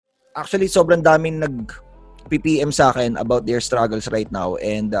actually sobrang daming nag-PPM sa akin about their struggles right now,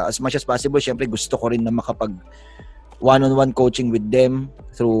 and as much as possible, syempre gusto ko rin na makapag one-on-one coaching with them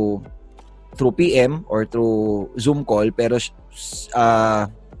through PM or through Zoom call, pero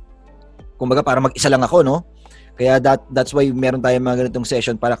kumbaga para mag-isa lang ako, no? Kaya that's why meron tayong mga ganitong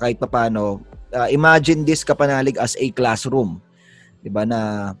session para kahit papaano, imagine this Kapanalig as a classroom, 'di ba,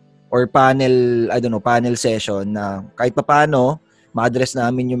 na or panel, I don't know, panel session na kahit papaano ma-address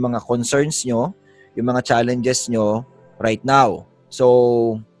namin yung mga concerns nyo, yung mga challenges nyo right now.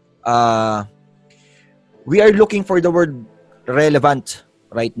 So, we are looking for the word relevant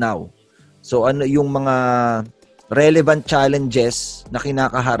right now. So, ano yung mga relevant challenges na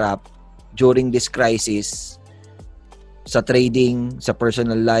kinakaharap during this crisis sa trading, sa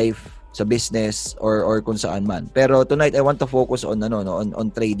personal life, sa business, or kung saan man. Pero tonight, I want to focus on on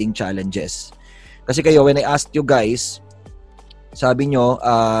trading challenges. Kasi kayo, when I asked you guys, sabi nyo,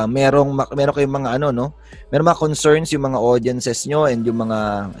 meron kayong mga meron mga concerns yung mga audiences nyo and yung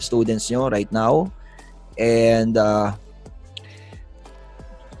mga students nyo right now. And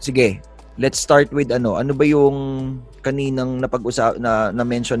sige, let's start with ano ba yung kaninang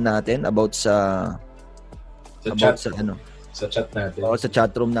na-mention natin about sa chat natin. Oo, sa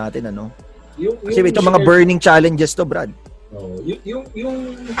chat room natin Kasi ito mga burning challenges to, Brad. Oh, yung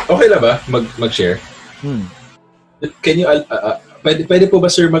okay na ba mag-share? Can you pwede po ba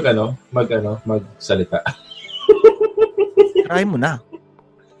sir magsalita? Try mo na.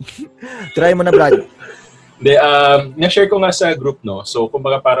 Try mo na, Brad. Hindi, na-share ko nga sa group, no. So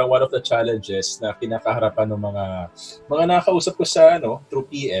kumbaga parang one of the challenges na kinakaharapan ng mga nakakausap ko sa through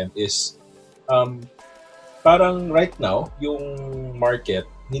PM is parang right now yung market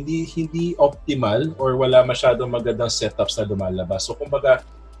hindi optimal or wala masyadong magandang setups na lumalabas. So kumbaga,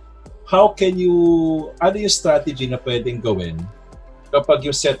 ano yung strategy na pwedeng gawin kapag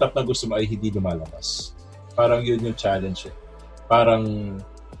yung setup na gusto mo ay hindi lumalabas? Parang yun yung challenge eh. Parang,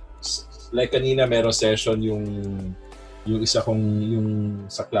 like kanina merong session yung isa kong, yung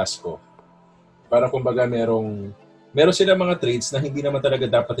sa class ko. Parang kumbaga meron sila mga trades na hindi naman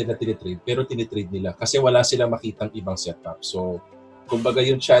talaga dapat nila tinitrade, pero tinitrade nila kasi wala silang makitang ibang setup. So, kumbaga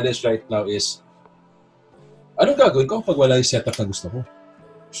yung challenge right now is, anong gagawin ko pag wala yung setup na gusto ko?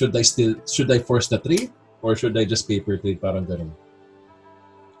 Should I force the trade or should I just paper trade, parang ganun?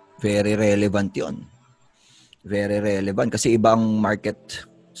 Very relevant 'yon. Very relevant kasi ibang market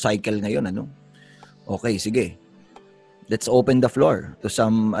cycle ngayon Okay, sige. Let's open the floor to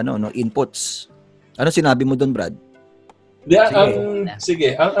some inputs. Ano sinabi mo doon, Brad?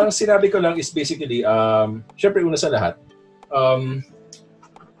 Sige. Ang sinabi ko lang is basically syempre una sa lahat,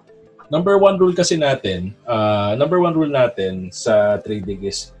 number one rule natin sa trading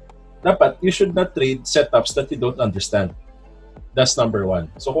is dapat you should not trade setups that you don't understand. That's number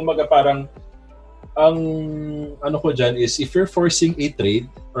one. So kumbaga parang ang ko dyan is if you're forcing a trade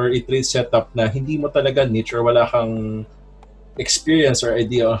or a trade setup na hindi mo talaga niche or wala kang experience or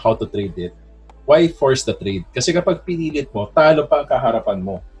idea on how to trade it, why force the trade? Kasi kapag pinilit mo, talo pa ang kaharapan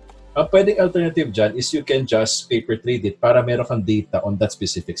mo. Ang pwedeng alternative dyan is you can just paper trade it para meron kang data on that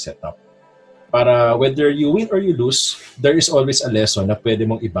specific setup. Para whether you win or you lose, there is always a lesson na pwede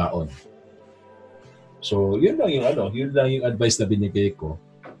mong ibaon. So, yun lang yung advice na binigay ko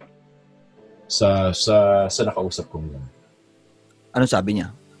sa nakausap ko ngayon. Ano sabi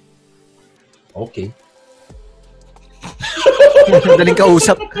niya? Okay. Madaling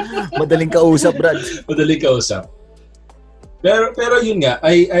kausap, Brad. Madaling kausap. Pero yun nga,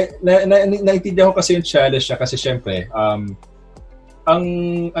 naintindihan ko kasi yung challenge niya kasi syempre,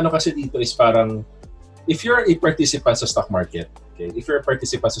 ang kasi dito is parang, if you're a participant sa stock market,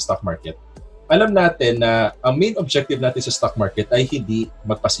 alam natin na ang main objective natin sa stock market ay hindi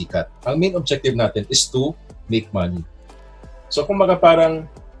magpasikat. Ang main objective natin is to make money. So kumbaga parang,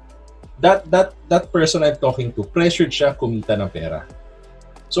 that person I'm talking to, pressured siya kumita ng pera.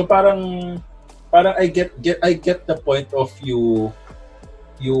 So parang I get the point of you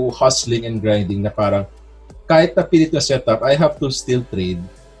hustling and grinding na parang kahit na pilit na setup, I have to still trade.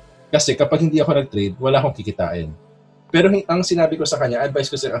 Kasi kapag hindi ako nag-trade, wala akong kikitain. Pero ang sinabi ko sa kanya, advice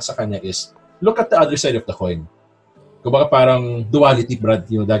ko sa kanya is, look at the other side of the coin. Kumbaga parang duality, Brad,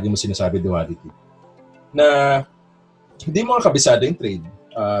 yung lagi mo sinasabi, duality. Na hindi mo kabisado yung trade,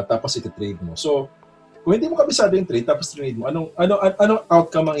 tapos iti-trade mo. So, kung hindi mo kabisado yung trade, tapos trade mo, anong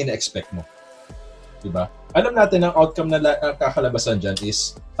outcome ang ina-expect mo? Diba? Alam natin ang outcome na kakalabasan dyan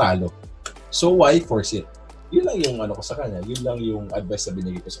is talo. So, why force it? Yun lang yung ko sa kanya. Yun lang yung advice na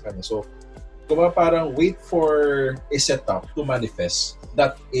binigay ko sa kanya. So, kumbaga parang wait for a setup to manifest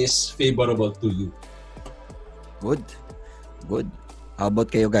that is favorable to you. Good. How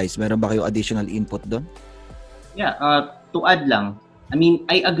about kayo guys? Meron ba kayo additional input doon? Yeah, to add lang, I mean,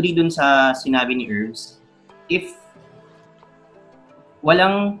 I agree dun sa sinabi ni Herbs. If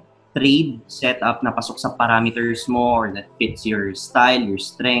walang trade setup na pasok sa parameters mo or that fits your style, your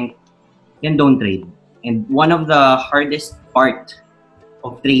strength, then don't trade. And one of the hardest part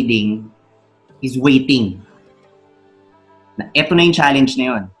of trading is waiting. Ito na yung challenge na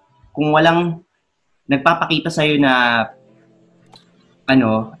yun. Kung walang nagpapakita sa'yo na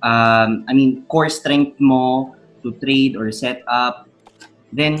core strength mo to trade or set up,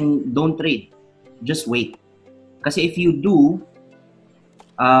 then don't trade. Just wait. Kasi if you do,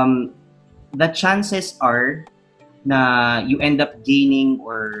 the chances are na you end up gaining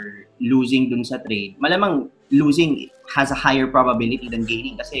or losing dun sa trade. Malamang losing has a higher probability than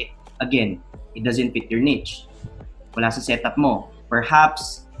gaining kasi, again, it doesn't fit your niche. Wala sa setup mo.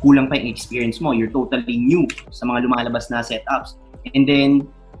 Perhaps, kulang pa yung experience mo. You're totally new sa mga lumalabas na setups. And then,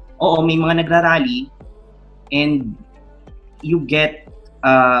 may mga nagrarally and you get,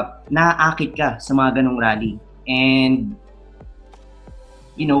 naaakit ka sa mga ganong rally. And,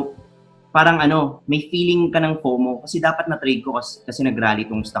 parang may feeling ka ng FOMO kasi dapat na-trade ko kasi nag-rally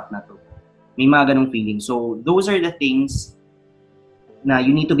tong stock na to. May mga ganong feeling. So, those are the things na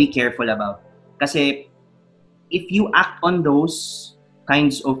you need to be careful about. Kasi, if you act on those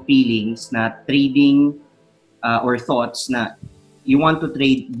kinds of feelings na trading or thoughts na you want to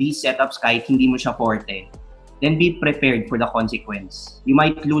trade these setups kahit hindi mo siya forte, then be prepared for the consequence. You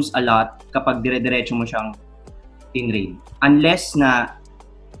might lose a lot kapag dire-diretso mo siyang in-trade. Unless na,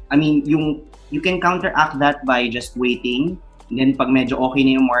 you can counteract that by just waiting. And then pag medyo okay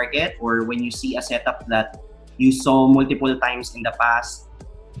na yung market or when you see a setup that you saw multiple times in the past,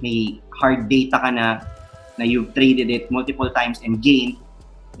 may hard data ka na you've traded it multiple times and gained,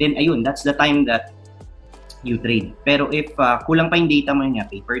 then ayun, that's the time that you trade. Pero if kulang pa yung data mo niya,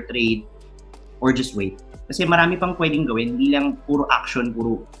 paper trade or just wait. Kasi marami pang pwedeng gawin, hindi lang puro action,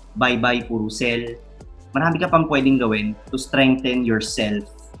 puro buy, puro sell. Marami ka pang pwedeng gawin to strengthen yourself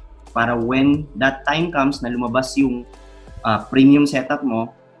para when that time comes na lumabas yung premium setup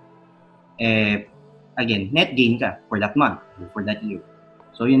mo, again, net gain ka for that month or for that year.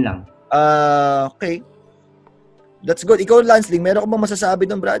 So, yun lang. Okay. That's good. Ikaw, Lansling, meron ka bang masasabi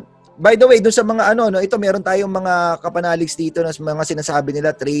doon, Brad? By the way, doon sa mga ito meron tayong mga kapanaligs dito na mga sinasabi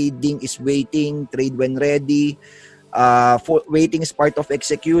nila, trading is waiting, trade when ready, waiting is part of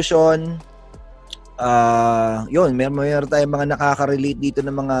execution. Yun, meron tayong mga nakaka-relate dito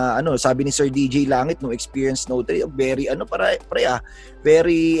ng mga sabi ni Sir DJ Langit, no experience no trade, very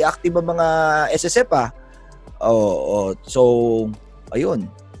very active ang mga SSF so ayun.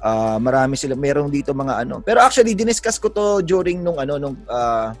 Marami sila, meron dito mga Pero actually diniscuss ko to during nung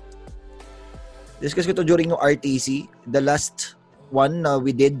RTC, the last one we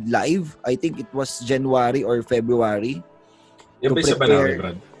did live. I think it was January or February. Yung sa Banawi,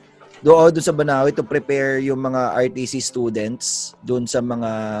 Brad. Doon sa Banawi to prepare yung mga RTC students doon sa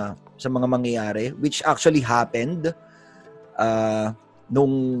mga mangyayari, which actually happened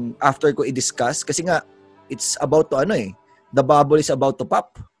nung after ko i-discuss kasi nga it's about to the bubble is about to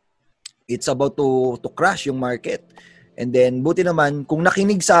pop. It's about to crash yung market. And then, buti naman, kung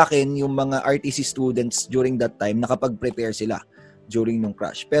nakinig sa akin yung mga RTC students during that time, nakapag-prepare sila during nung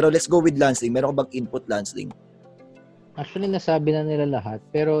crash. Pero let's go with Lansling. Meron ka bang input, Lansling? Actually, nasabi na nila lahat.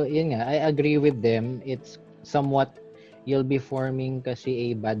 Pero yun nga, I agree with them. It's somewhat, you'll be forming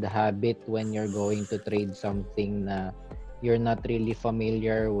kasi a bad habit when you're going to trade something na you're not really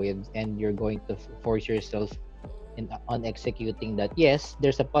familiar with and you're going to force yourself on executing that. Yes,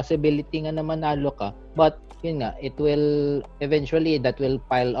 there's a possibility nga na manalo ka, but yun nga, it will eventually that will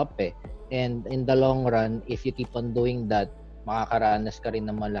pile up and in the long run, if you keep on doing that, makakaranas ka rin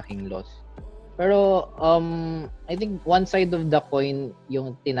ng malaking loss. Pero I think one side of the coin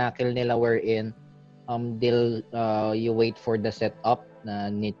yung tinakil nila wherein you wait for the setup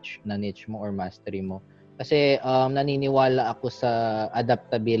na niche mo or mastery mo. Kasi naniniwala ako sa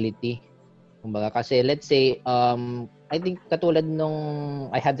adaptability. Kumbaga, kasi let's say, I think katulad nung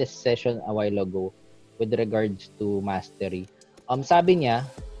I had this session a while ago with regards to mastery. Sabi niya,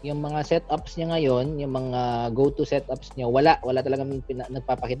 yung mga setups niya ngayon, yung mga go-to setups niya, wala talagang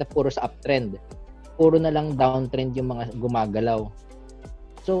nagpapakita, puro sa uptrend. Puro na lang downtrend yung mga gumagalaw.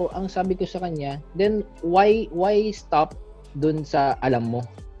 So, ang sabi ko sa kanya, then why stop dun sa alam mo?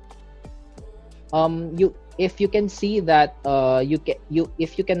 If you can see that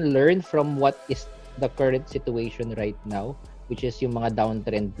if you can learn from what is the current situation right now, which is yung mga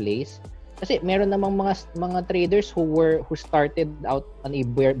downtrend plays, Kasi meron namang mga traders who started out on a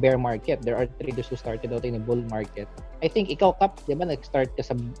bear market. There are traders who started out in a bull market. I think ikaw, Kap, di ba, nag-start ka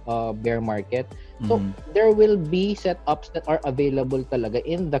sa bear market. So there will be setups that are available talaga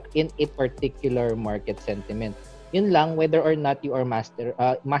in a particular market sentiment. Yun lang, whether or not you are master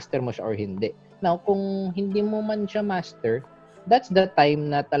mo siya or hindi. Now, kung hindi mo man siya master, that's the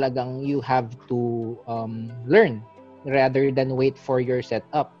time na talagang you have to learn rather than wait for your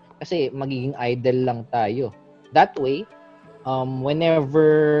setup. Kasi magiging idle lang tayo. That way,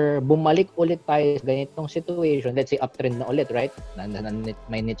 whenever bumalik ulit tayo sa ganitong situation, let's say uptrend na ulit, right?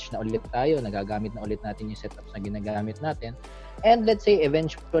 May niche na ulit tayo, nagagamit na ulit natin yung setups na ginagamit natin. And let's say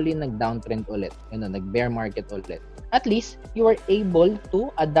eventually nag-downtrend ulit, nag-bear market ulit. At least, you are able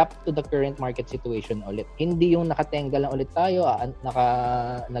to adapt to the current market situation ulit. Hindi yung nakatenga lang ulit tayo,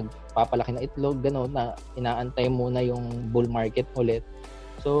 nagpapalaki na itlog, gano'n, na inaantay muna yung bull market ulit.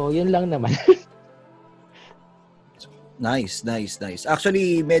 So, yun lang naman. Nice.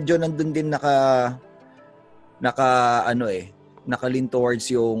 Actually, medyo nandun din nakalin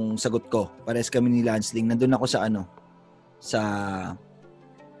towards yung sagot ko. Pares kami ni Lansling. Nandun ako sa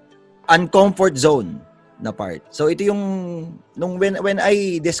uncomfort zone na part. So, ito yung, when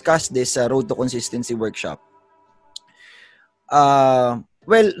I discussed this Road to Consistency workshop,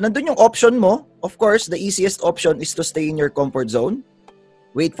 nandun yung option mo. Of course, the easiest option is to stay in your comfort zone.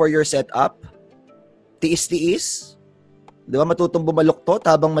 Wait for your setup. Tiis-tiis. Di ba? Matutong bumaluktot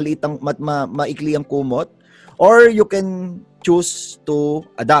habang maikli ang kumot. Or you can choose to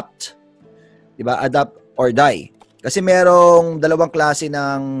adapt. Di ba? Adapt or die. Kasi merong dalawang klase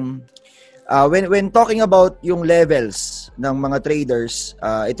ng when talking about yung levels ng mga traders,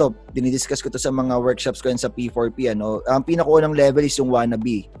 ito, dinidiscuss ko to sa mga workshops ko yan sa P4P. Ang pinakaunang level is yung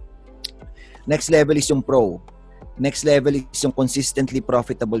wannabe. Next level is yung pro. Next level is yung consistently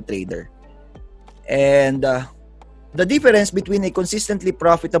profitable trader. And the difference between a consistently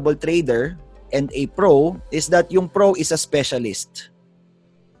profitable trader and a pro is that yung pro is a specialist.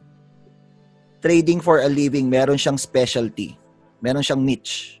 Trading for a living, meron siyang specialty. Meron siyang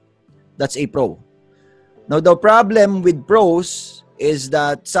niche. That's a pro. Now, the problem with pros is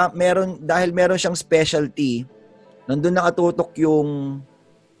that dahil meron siyang specialty, nandun nakatutok yung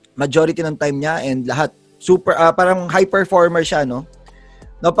majority ng time niya and lahat. Super, parang high performer siya, no?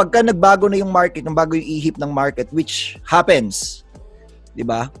 Now, pagka nagbago na yung market, nagbago yung ihip ng market, which happens, di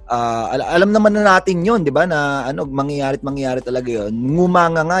ba? Alam naman na natin yun, di ba? Na mangyayari talaga yun.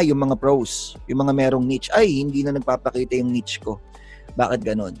 Ngumanga nga yung mga pros, yung mga merong niche. Ay, hindi na nagpapakita yung niche ko. Bakit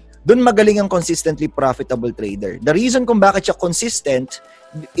ganon? Doon magaling ang consistently profitable trader. The reason kung bakit siya consistent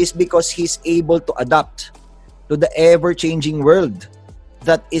is because he's able to adapt to the ever-changing world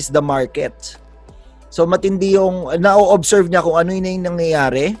that is the market. So matindi yung na-observe niya kung ano yung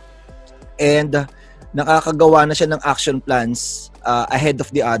nangyayari and nakakagawa na siya ng action plans ahead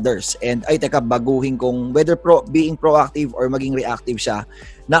of the others. And baguhin kung whether being proactive or maging reactive siya,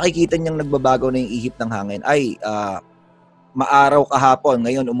 nakikita niyang nagbabago na yung ihip ng hangin. Maaraw kahapon,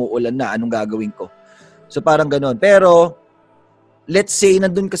 ngayon umuulan na, anong gagawin ko? So parang ganoon. Pero let's say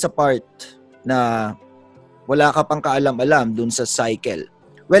nandun ka sa part na wala ka pang kaalam-alam dun sa cycle.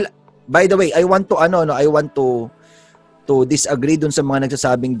 Well, by the way, I want to disagree dun sa mga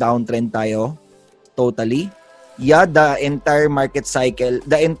nagsasabing downtrend tayo. Totally. Yeah, the entire market cycle,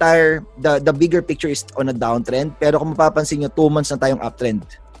 the bigger picture is on a downtrend. Pero kung mapapansin nyo, 2 months na tayong uptrend.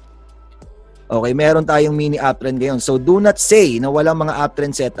 Okay, meron tayong mini uptrend ngayon. So do not say na walang mga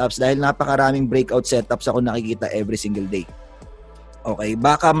uptrend setups dahil napakaraming breakout setups ako nakikita every single day. Okay,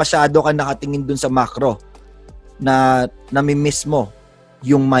 baka masyado ka nakatingin dun sa macro na nami-miss mo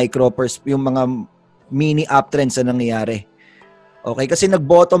yung yung mga mini uptrends na nangyayari. Okay, kasi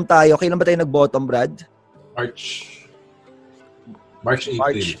nag-bottom tayo. Kailan ba tayo nag-bottom, Brad? April. March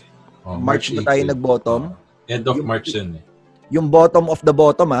ba tayo nag-bottom? End of March yun eh. Yung bottom of the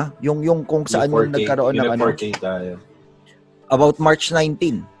bottom yung kung saan yung nagkaroon ng 4K tayo. About March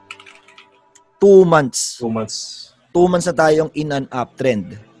 19. 2 months. 2 months. 2 months na tayong in an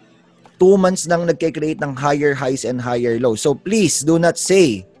uptrend. 2 months nang nagke-create ng higher highs and higher lows. So please do not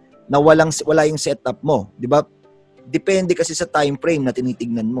say na wala yung setup mo, 'di ba? Depende kasi sa time frame na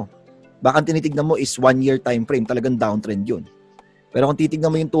tinitignan mo. Baka tinitignan mo is 1 year time frame, talagang downtrend 'yun. Pero kung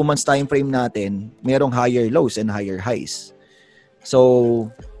titignan mo yung 2 months time frame natin, merong higher lows and higher highs. So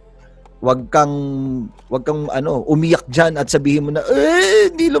wag kang umiyak diyan at sabihin mo na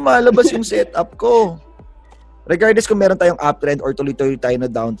hindi lumalabas yung setup ko. Regardless kung meron tayong uptrend or tuloy-tuloy tayo na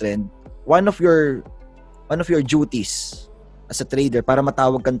downtrend, one of your duties as a trader para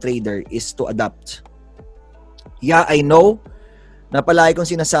matawag kang trader is to adapt. Yeah, I know na palagi kong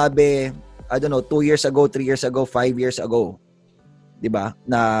sinasabi I don't know, 2 years ago, 3 years ago, 5 years ago. 'Di ba?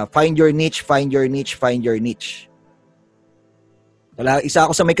 Na find your niche, find your niche, find your niche. Wala, isa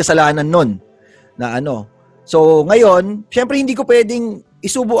ako sa may kasalanan nun na ano. So, ngayon, syempre hindi ko pwedeng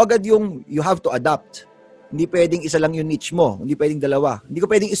isubo agad yung you have to adapt. Hindi pwedeng isa lang yung niche mo. Hindi pwedeng dalawa. Hindi ko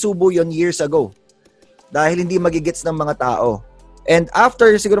pwedeng isubo yon years ago. Dahil hindi magigets ng mga tao. And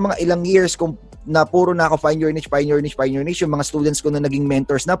after siguro mga ilang years kung na puro na ako find your niche, find your niche, find your niche, yung mga students ko na naging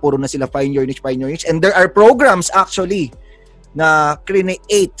mentors na, puro na sila find your niche, find your niche. And there are programs actually na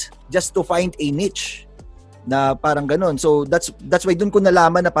create just to find a niche. Na parang ganun. So that's why dun ko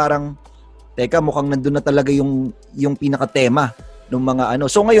nalaman na parang teka, mukhang nandun na talaga yung pinaka-tema ng mga ano.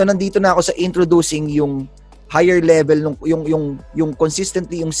 So ngayon nandito na ako sa introducing yung higher level yung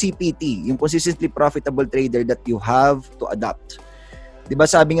consistently yung CPT, yung consistently profitable trader that you have to adapt. 'Di ba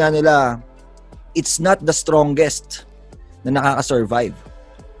sabi nga nila, it's not the strongest na nakaka-survive.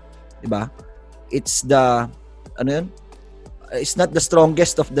 'Di ba? It's the it's not the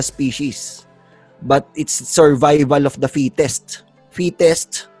strongest of the species. But it's survival of the fittest.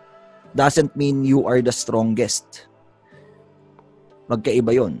 Fittest doesn't mean you are the strongest.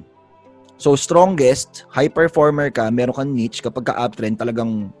 Magkaiba yon. So, strongest, high performer ka, meron kang niche, kapag ka-uptrend,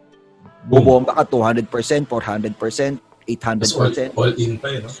 talagang bubomba ka 200%, 400%, 800%. All in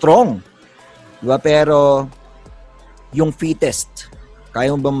pa yun, no? Strong. Diba? Pero, yung fittest,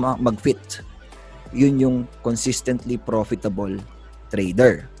 kaya mo ba mag-fit? Yun yung consistently profitable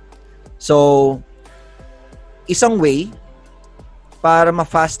trader. So, isang way para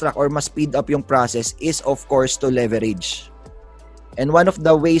ma-fast track or ma-speed up yung process is of course to leverage. And one of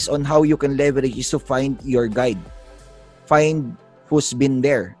the ways on how you can leverage is to find your guide. Find who's been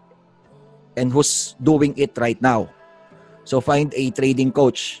there and who's doing it right now. So find a trading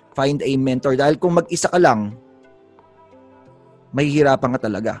coach, find a mentor. Dahil kung mag-isa ka lang, mahihirapan ka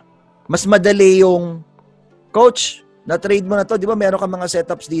talaga. Mas madali yung, coach, na-trade mo na to, di ba meron ka mga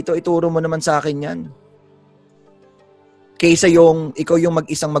setups dito, ituro mo naman sa akin yan. Kaysa yung ikaw yung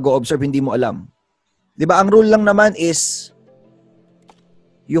mag-isang mag-o-observe, hindi mo alam. Di ba? Ang rule lang naman is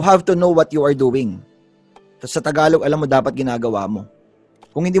you have to know what you are doing. Sa Tagalog, alam mo dapat ginagawa mo.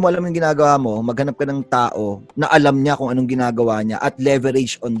 Kung hindi mo alam yung ginagawa mo, maghanap ka ng tao na alam niya kung anong ginagawa niya at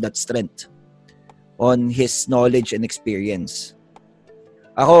leverage on that strength, on his knowledge and experience.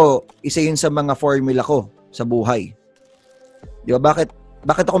 Ako, isa yun sa mga formula ko sa buhay. Di ba?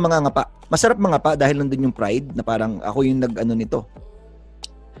 Bakit ako mangangapa? Masarap mangapa dahil nandun yung pride na parang ako yung nag-ano nito.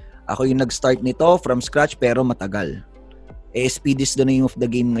 Ako yung nag-start nito from scratch pero matagal. Speed is the name of the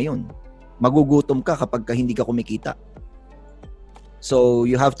game ngayon. Magugutom ka kapag hindi ka kumikita. So,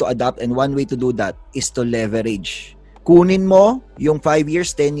 you have to adapt and one way to do that is to leverage. Kunin mo yung 5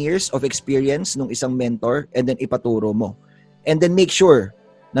 years, 10 years of experience ng isang mentor and then ipaturo mo. And then make sure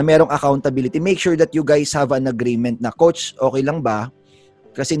na merong accountability. Make sure that you guys have an agreement na, coach, okay lang ba?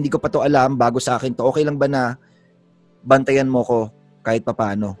 Kasi hindi ko pa to alam, bago sa akin to. Okay lang ba na bantayan mo ko kahit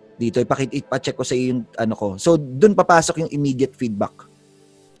papaano? Dito, ipa-check ko sa iyo yung ano ko. So, dun papasok yung immediate feedback.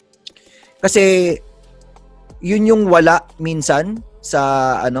 Kasi, yun yung wala minsan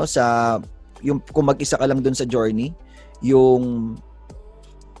sa, yung kung mag-isa ka lang dun sa journey, yung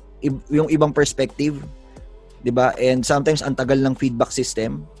ibang perspective, 'di ba? And sometimes ang tagal ng feedback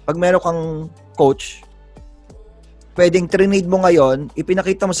system. Pag meron kang coach, pwedeng trinade mo ngayon,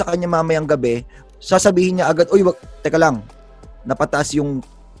 ipinakita mo sa kanya mamayang gabi, sasabihin niya agad, "Uy, teka lang. Napataas yung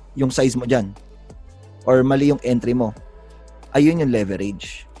size mo diyan." Or mali yung entry mo. Ayun yung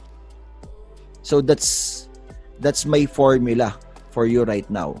leverage. So that's my formula for you right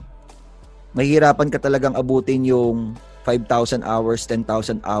now. Mahihirapan ka talagang abutin yung 5,000 hours,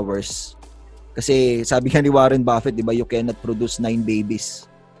 10,000 hours. Kasi sabi nga ni Warren Buffett, di ba, you cannot produce 9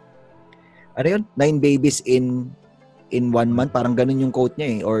 babies. Ano yun? 9 babies in 1 month. Parang ganun yung quote niya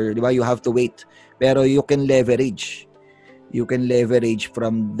eh. Or di ba, you have to wait. Pero you can leverage. You can leverage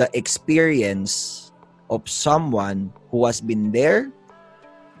from the experience of someone who has been there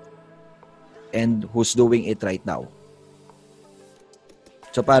and who's doing it right now.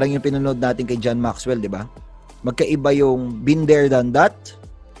 So parang yung pinanood natin kay John Maxwell, di ba? Magkaiba yung been there done that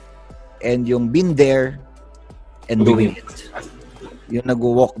and yung been there and doing it. Yung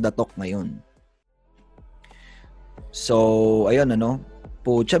nag-walk the talk ngayon. So, ayun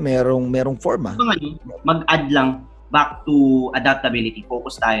pucha, merong forma. Mag-add lang back to adaptability.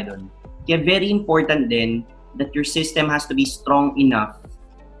 Focus tayo doon. Kaya very important din that your system has to be strong enough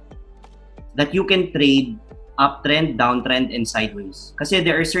that you can trade uptrend, downtrend, and sideways. Kasi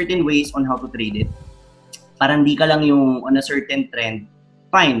there are certain ways on how to trade it. Parang di ka lang yung on a certain trend.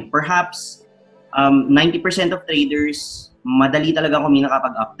 Fine, perhaps 90% of traders, madali talaga kumina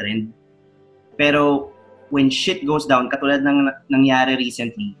kapag uptrend. Pero when shit goes down, katulad ng nangyari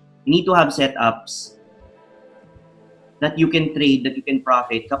recently, you need to have setups that you can trade, that you can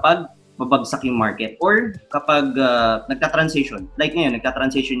profit kapag babagsak yung market or kapag nagka-transition. Like ngayon,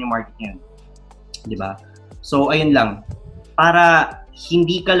 nagka-transition yung market ngayon. Di ba? So, ayun lang. Para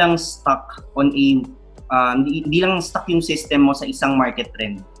hindi ka lang stuck on a, hindi lang stuck yung system mo sa isang market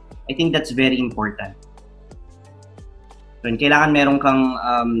trend. I think that's very important. So, kailangan meron kang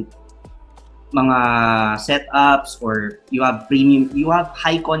mga setups or you have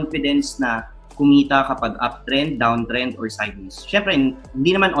high confidence na kumita kapag uptrend, downtrend, or sideways. Syempre,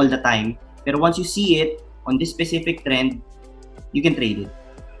 hindi naman all the time, pero once you see it on this specific trend, you can trade it.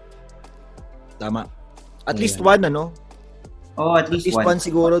 Tama. At least one, ano? Oh, at least one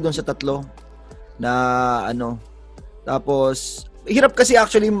siguro doon sa tatlo na ano. Tapos, hirap kasi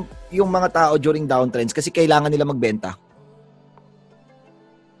actually yung mga tao during downtrends kasi kailangan nila magbenta.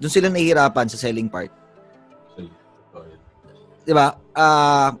 Doon sila nahihirapan sa selling part. Diba?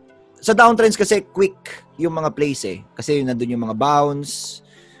 Sa downtrends kasi quick yung mga plays eh. Kasi nandun yung mga bounce,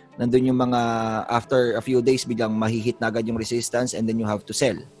 nandun yung mga after a few days biglang mahihit na agad yung resistance and then you have to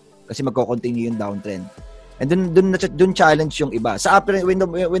sell. Kasi magko-continue yung downtrend. And dun challenge yung iba. Sa uptrend,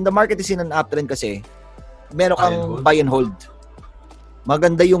 when the market is in an uptrend kasi, meron kang buy and hold.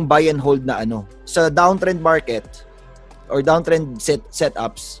 Maganda yung buy and hold na ano. Sa downtrend market or downtrend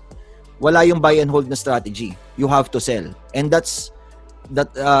setups, wala yung buy and hold na strategy. You have to sell. And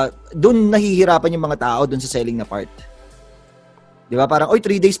doon nahihirapan yung mga tao doon sa selling na part. 'Di ba? Parang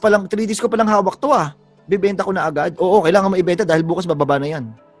 3 days ko pa lang hawak to ah. Bibenta ko na agad. Oo, kailangan maibenta dahil bukas bababa na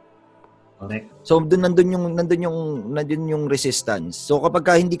 'yan. Correct. So nandun yung resistance. So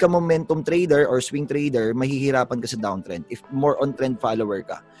kapag hindi ka momentum trader or swing trader, mahihirapan ka sa downtrend if more on trend follower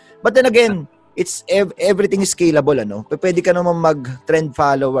ka. But then again, it's everything is scalable ano. Pwede ka naman mag-trend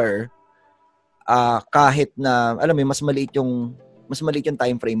follower kahit na alam mo mas maliit yung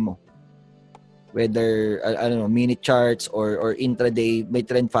time frame mo. Whether minute charts or intraday, may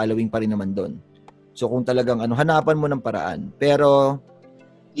trend following pa rin naman doon. So kung talagang hanapan mo ng paraan. Pero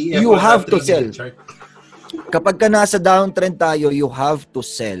you have to sell. Kapag ka nasa downtrend tayo, you have to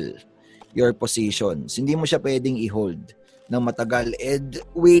sell your positions. Hindi mo siya pwedeng i-hold ng matagal and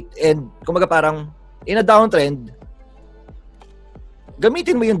wait and kumaga parang in a downtrend,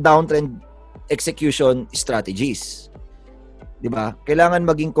 gamitin mo yung downtrend execution strategies. 'Di ba? Kailangan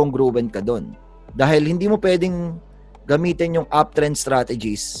maging congruent ka doon. Dahil hindi mo pwedeng gamitin yung uptrend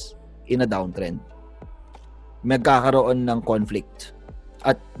strategies in a downtrend. Magkakaroon ng conflict.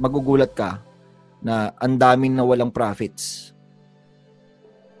 At magugulat ka na ang daming na walang profits.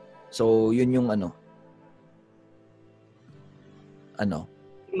 So, yun yung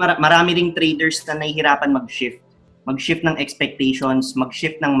Marami ring traders na nahihirapan mag-shift. Mag-shift ng expectations,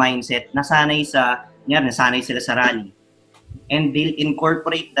 mag-shift ng mindset, nasanay sila sa rally. And they'll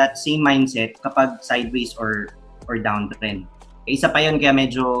incorporate that same mindset kapag sideways or downtrend. Isa pa yun, kaya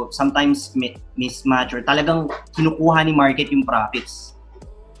medyo sometimes mismatch or talagang kinukuha ni market yung profits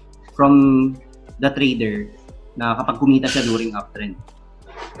from the trader na kapag kumita siya during uptrend.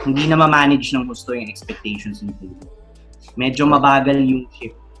 Hindi na ma-manage ng gusto yung expectations ng trader. Medyo mabagal yung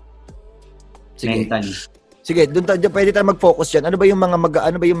shift. Sige. Mentally. Sige, pwede tayo mag-focus diyan. Ano ba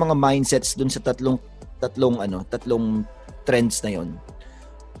yung mga mindsets dun sa tatlong trends na yon?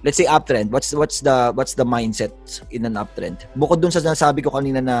 Let's say uptrend. What's the mindset in an uptrend? Bukod dun sa nasabi ko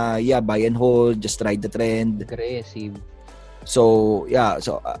kanina na buy and hold, just ride the trend. Aggressive. So,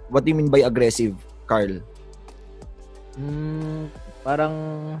 what do you mean by aggressive, Carl? Parang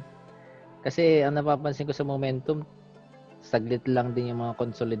kasi ang napapansin ko sa momentum, saglit lang din yung mga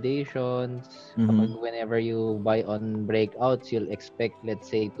consolidations. Kapag whenever you buy on breakouts, you'll expect, let's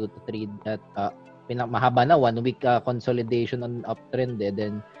say, 2 to 3 that mahaba na 1 week consolidation on uptrend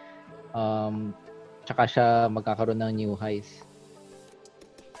then tsaka siya magkakaroon ng new highs.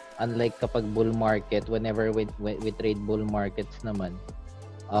 Unlike kapag bull market, whenever we trade bull markets naman,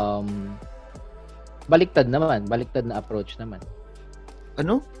 baliktad na approach naman.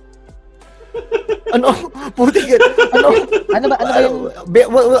 Ano? Puti ka. Ano ba yung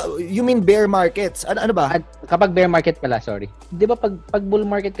you mean bear markets? Ano ba? Kapag bear market pala, sorry. 'Di ba pag bull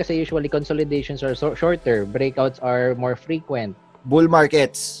market kasi usually consolidations are shorter, breakouts are more frequent. Bull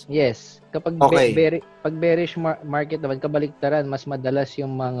markets. Yes. Kapag pag bearish market naman, kabaliktaran, mas madalas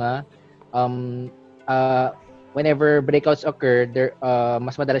yung mga whenever breakouts occur, there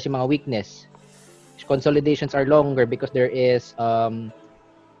mas madalas yung mga weakness. Consolidations are longer because there is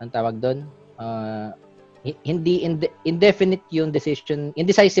ang tawag doon, hindi indefinite yung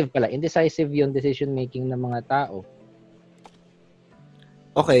indecisive yung decision making ng mga tao.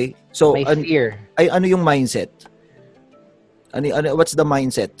 Okay. So, May fear. ano yung mindset? What's the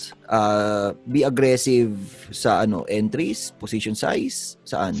mindset? Be aggressive sa entries, position size,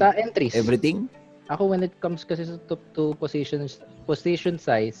 saan? Sa entries. Everything? Ako, when it comes kasi to position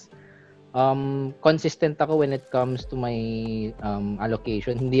size, consistent ako when it comes to my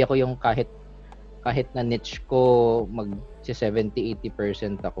allocation. Hindi ako yung kahit na niche ko mag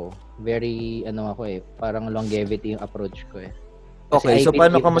 70-80% ako. Very parang longevity yung approach ko eh. Kasi Okay, so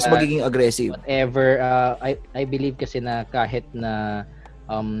paano ka mas na magiging aggressive? whatever, I believe kasi na kahit na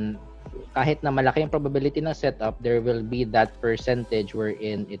malaki yung probability ng setup, there will be that percentage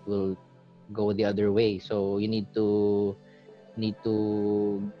wherein it will go the other way. So you need to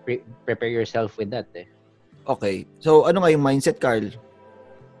prepare yourself with that eh. Okay. So ano nga yung mindset, Carl?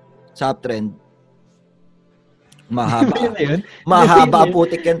 Sa uptrend? Mahaba. Mahaba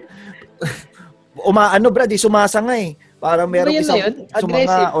putik yan. Brad, sumasanga eh. Parang merong isang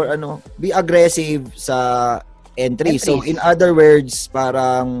sumanga or be aggressive sa entry. So in other words,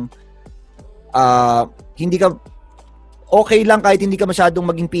 parang hindi ka okay lang kahit hindi ka masyadong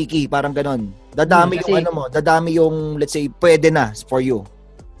maging picky, parang ganon. Dadami yung dadami yung let's say pwede na for you.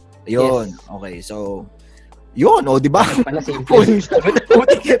 Ayun. Yes. Okay. So yun, di ba?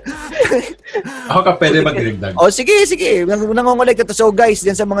 Ako ka pwede mag-dirigdag. Sige. Nangongolek ito. So guys,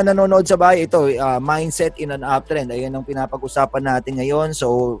 diyan sa mga nanonood sa bahay, ito, mindset in an uptrend. Ayun ang pinapag-usapan natin ngayon.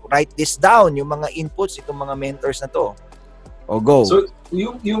 So write this down, yung mga inputs, itong mga mentors na to. Go. So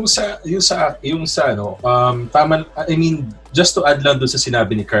yung sa tama, I mean, just to add lang doon sa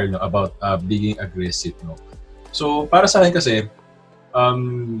sinabi ni Carl about being aggressive, no. So para sa akin kasi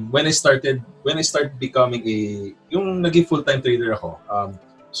when I started becoming yung naging full-time trader ako,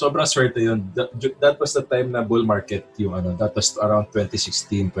 sobrang swerte yun. That was the time na bull market that was around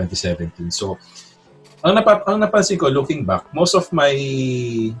 2016, 2017. So, ang napansin ko, looking back, most of my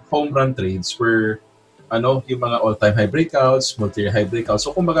home run trades were yung mga all-time high breakouts, multi-year high breakouts.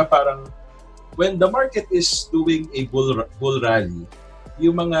 So, kumbaga parang when the market is doing a bull rally,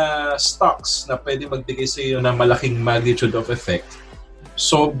 yung mga stocks na pwede magbigay sa iyo ng malaking magnitude of effect,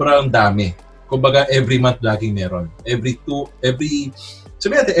 sobrang dami. Kumbaga every month laging meron. Every 4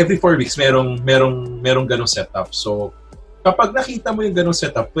 weeks merong ganong setup. So kapag nakita mo yung ganong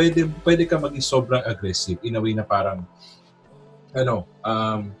setup, pwede ka maging sobrang aggressive in a way na parang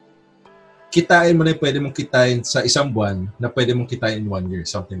kitain mo na yung pwede mong kitain sa isang buwan na pwede mong kitain in 1 year,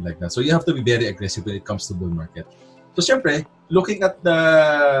 something like that. So you have to be very aggressive when it comes to bull market. So syempre, looking at the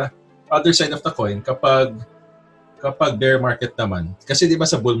other side of the coin, kapag bear market naman, kasi di ba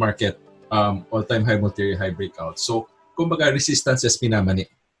sa bull market, all-time high, multi-year high breakout. So, kumbaga resistances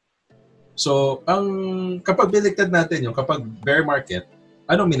minamani. So, kapag baliktad natin yung kapag bear market,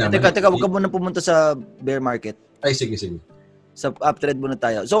 anong minamani? Teka, huwag ka muna pumunta sa bear market. Ay, sige. Sa uptrend muna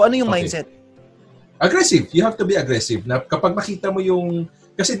tayo. So, ano yung mindset? Aggressive. You have to be aggressive. Na kapag makita mo yung,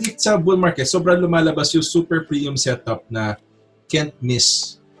 kasi dito sa bull market, sobrang lumalabas yung super premium setup na can't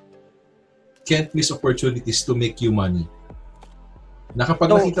miss opportunities to make you money. Na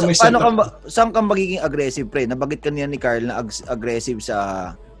kapag nakita mo yung setup... Saan ka magiging aggressive, pre? Nabagit kanina ni Carl na aggressive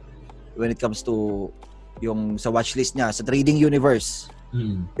sa when it comes to yung sa watchlist niya, sa trading universe.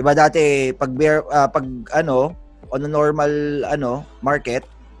 Diba dati, pag on a normal market,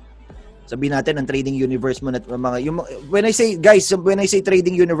 sabihin natin ang trading universe mo na when I say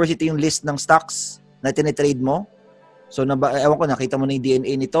trading universe, ito yung list ng stocks na tinitrade mo. So ewan ko, nakita mo na yung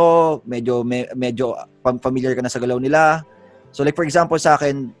DNA nito, medyo familiar ka na sa galaw nila. So like for example sa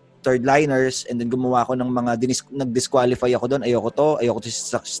akin, third liners, and then gumawa ako ng mga nag-disqualify ako doon. Ayoko to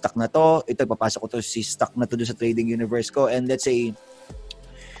sa stock na to. Ito ipapasok ko to si stock na to doon sa trading universe ko. And let's say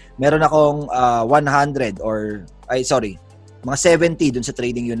meron akong 100 mga 70 doon sa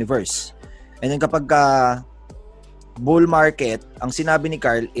trading universe. And then kapag bull market, ang sinabi ni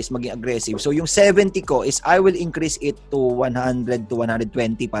Carl is maging aggressive. So yung 70 ko is I will increase it to 100 to 120,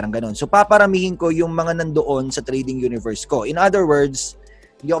 parang ganun. So paparamihin ko yung mga nandoon sa trading universe ko. In other words,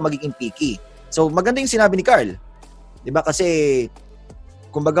 hindi ako magiging picky. So maganda yung sinabi ni Carl. 'Di ba? Kasi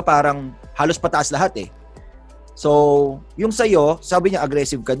kumbaga parang halos pataas lahat eh. So yung sa'yo, sabi niya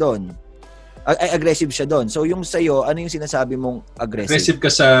aggressive ka doon. Aggressive siya doon. So yung sa'yo, ano yung sinasabi mong aggressive?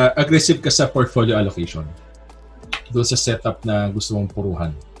 Aggressive ka sa portfolio allocation. Doon sa setup na gusto mong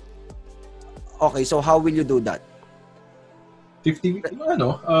puruhan. Okay, so how will you do that? 50,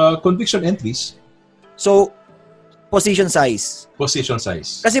 conviction entries. So, position size.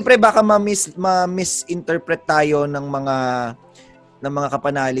 Kasi pre, baka ma-misinterpret tayo ng mga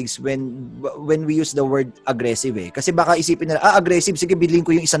kapanaligs when we use the word aggressive eh. Kasi baka isipin nila, aggressive, sige, bilhin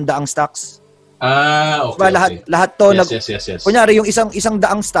ko yung 100 stocks. Okay, Diba, lahat to yes. kunyari yung isang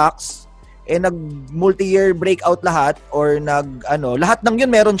daang stocks nag multi-year breakout lahat or lahat ng yun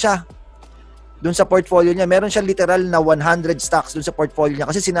meron siya doon sa portfolio niya. Meron siya literal na 100 stocks doon sa portfolio niya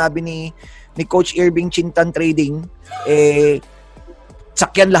kasi sinabi ni Coach Irving Chintan Trading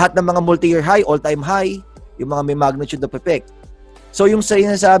sakyan lahat ng mga multi-year high, all-time high, yung mga may magnitude of effect. So yung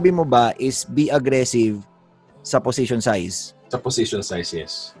sinasabi mo ba is be aggressive sa position size? Sa position size,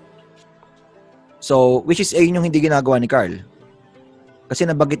 yes. So, which is ayun yung hindi ginagawa ni Carl. Kasi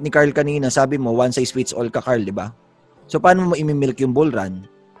nabanggit ni Carl kanina, sabi mo, one size fits all ka, Carl, di ba? So, paano mo imimilk yung bull run?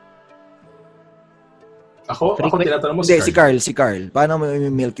 Ako tinatanong mo si Carl. Paano mo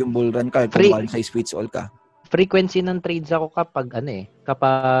imimilk yung bull run, Carl, kung one size fits all ka? Frequency ng trades ako kapag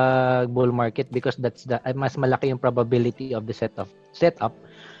bull market because that's mas malaki yung probability of the setup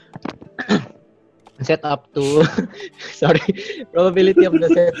probability of the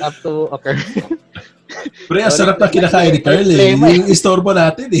setup to occur. Pre, ang sarap na kinakain ni Carl eh. Yung istorbo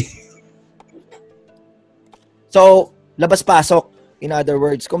natin eh. So, labas-pasok. In other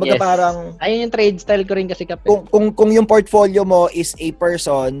words, kung baga parang ayun yung trade style ko rin kasi kape. Kung yung portfolio mo is a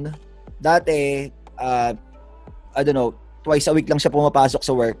person, dati I don't know, twice a week lang siya pumapasok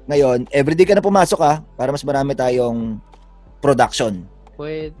sa work. Ngayon, everyday ka na pumasok para mas marami tayong production.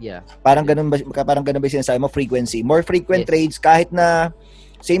 Pwede, yeah. Parang ganun ba yung sinasabi mo? Frequency. More frequent trades kahit na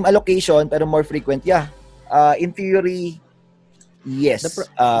same allocation pero more frequent, yeah. In theory, yes.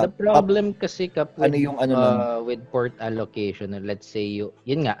 The problem kasi kapag with port allocation, let's say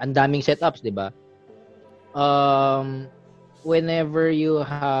yun nga, ang daming setups, di ba? Whenever you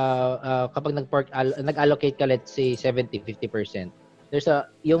have kapag nag-allocate ka, let's say 70-50%, there's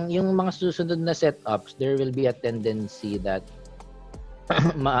yung mga susunod na setups, there will be a tendency that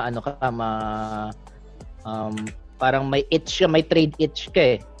parang may itch ka, may trade itch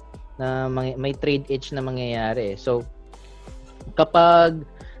ka may trade itch na mangyayari. So kapag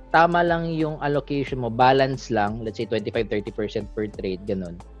tama lang yung allocation mo, balance lang, let's say 25-30% per trade,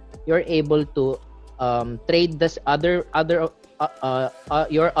 ganun, you're able to trade this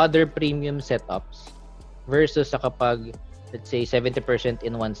your other premium setups versus sa kapag let's say 70%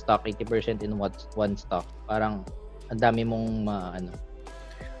 in one stock, 80% in one stock. Parang ang dami mong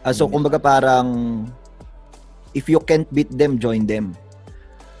so kumbaga parang if you can't beat them, join them.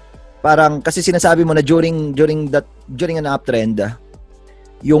 Parang kasi sinasabi mo na during an uptrend,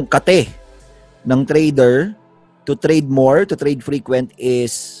 yung kate ng trader to trade more, to trade frequent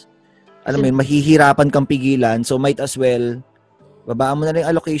is mahihirapan kang pigilan. So might as well babaan mo na lang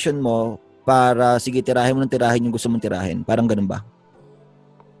yung allocation mo para sige tirahin mo yung gusto mong tirahin. Parang ganun ba?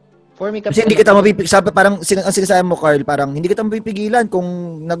 For me, kasi hindi kita mapipigilan. Parang ang sinasabi mo, Carl, parang hindi kita mapipigilan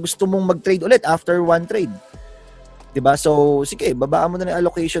kung gusto mong mag-trade ulit after one trade. Diba? So, sige, babaan mo na yung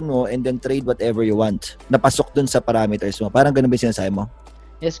allocation mo and then trade whatever you want. Napasok dun sa parameters mo. Parang ganun ba yung sinasabi mo?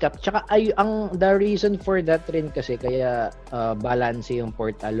 Yes, Cap. Tsaka the reason for that rin kasi kaya balance yung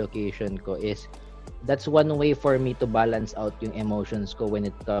port allocation ko is that's one way for me to balance out yung emotions ko when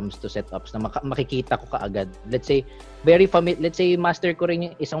it comes to setups na makikita ko kaagad. Let's say master ko rin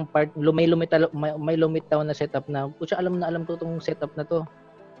yung isang part, may lumitaw na setup na putya, alam ko tong setup na to.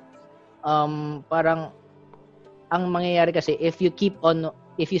 Parang ang mangyayari kasi if you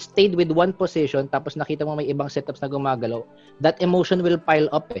stayed with one position tapos nakita mo may ibang setups na gumagalaw, that emotion will pile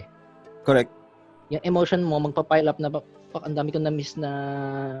up eh. Correct. Yung emotion mo magpa-pile up na fuck, ang dami kong na-miss na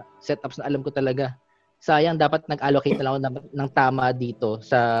setups na alam ko talaga. Sayang, dapat nag-allocate na lang ako ng tama dito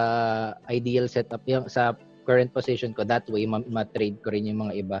sa ideal setup, yung sa current position ko. That way, ma-trade ko rin yung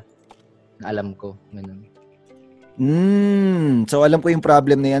mga iba na alam ko. Ganun. So, alam ko yung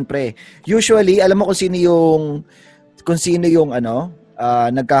problem na yan, pre. Usually, alam mo kung sino yung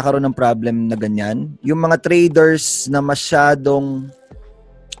nagkakaroon ng problem na ganyan? Yung mga traders na masyadong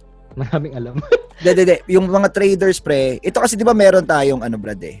maraming alam. Yung mga traders, pre, ito kasi di ba meron tayong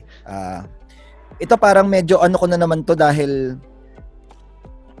Brad ito parang medyo ko na naman to dahil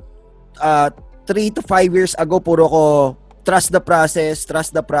 3 to 5 years ago puro ko trust the process,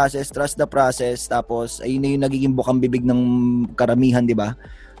 tapos ayun na yung nagiging bukang bibig ng karamihan, di ba?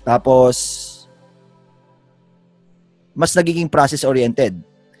 Tapos mas nagiging process oriented,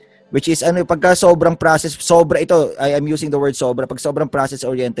 which is pagka sobrang process, I am using the word sobra, pag sobrang process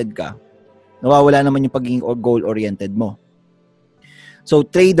oriented ka, nawawala naman yung pagiging goal oriented mo. So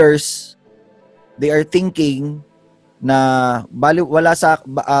traders, they are thinking na wala sa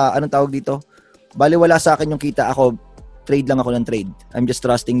wala sa akin yung kita, ako trade lang ako ng trade. I'm just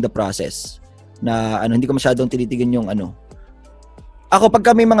trusting the process. Na hindi ko masyadong tinitigan yung Ako pag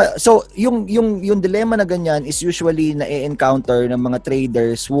kami yung dilemma na ganyan is usually na-encounter ng mga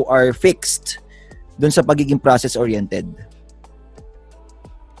traders who are fixed dun sa pagiging process-oriented.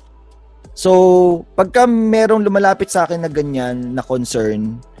 So, pagka merong lumalapit sa akin na ganyan na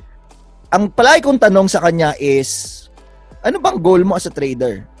concern, ang palagi kong tanong sa kanya is, ano bang goal mo as a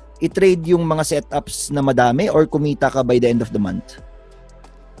trader? I-trade yung mga setups na madami or kumita ka by the end of the month?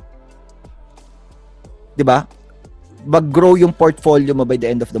 Diba? Mag-grow yung portfolio mo by the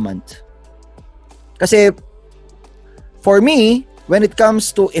end of the month. Kasi, for me, when it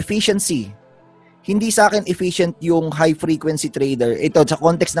comes to efficiency, hindi sa akin efficient yung high frequency trader. Ito, sa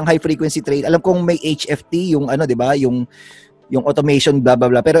context ng high frequency trade, alam kong may HFT, yung ano, 'di ba? Yung automation, blah blah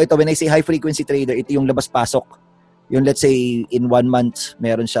blah. Pero ito, when I say high frequency trader, ito yung labas-pasok. Yung let's say in 1 month,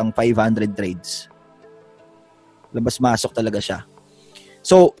 meron siyang 500 trades. Labas-masok talaga siya.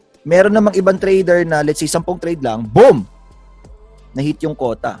 So, meron namang ibang trader na let's say 10 trade lang, boom! Na-hit yung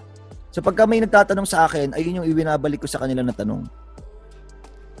quota. So, pagka may nagtatanong sa akin, ayun yung ibinabalik ko sa kanila na tanong.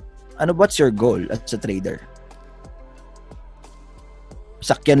 What's your goal as a trader?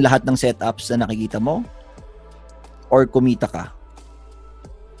 Sakyan lahat ng setups na nakikita mo? Or kumita ka?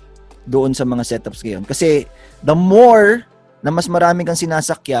 Doon sa mga setups ngayon. Kasi the more na mas marami kang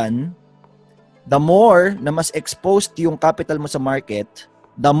sinasakyan, the more na mas exposed yung capital mo sa market,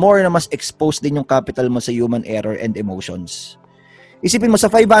 the more na mas exposed din yung capital mo sa human error and emotions. Isipin mo,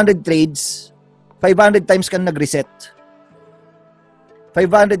 sa 500 trades, 500 times kang nag-reset.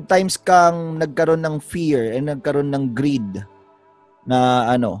 500 times kang nagkaroon ng fear and nagkaroon ng greed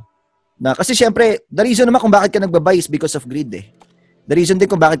na kasi syempre, the reason naman kung bakit ka nagbabuy is because of greed eh. The reason din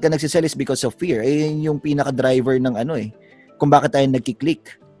kung bakit ka nagsisell is because of fear. Yun yung pinaka-driver ng kung bakit tayo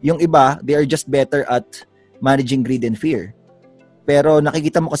nagkiklik. Yung iba, they are just better at managing greed and fear. Pero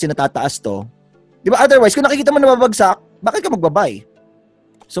nakikita mo kasi natataas to. Di ba? Otherwise, kung nakikita mo nababagsak, bakit ka magbabuy?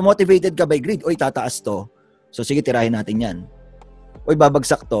 So motivated ka by greed, oy, tataas to. So sige, tirahin natin yan. Oy,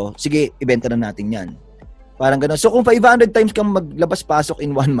 babagsak to, sige, ibenta na natin yan. Parang gano'n. So, kung 500 times kang maglabas-pasok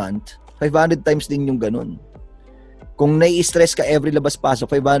in 1 month, 500 times din yung gano'n. Kung nai-stress ka every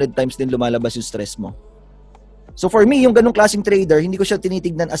labas-pasok, 500 times din lumalabas yung stress mo. So, for me, yung ganong klaseng trader, hindi ko siya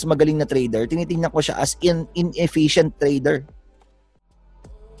tinitignan as magaling na trader. Tinitignan ko siya as inefficient trader.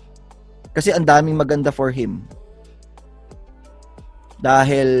 Kasi ang daming maganda for him.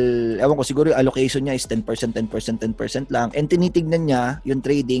 Dahil, ewan ko, siguro yung allocation niya is 10%, 10%, 10% lang. And tinitignan niya yung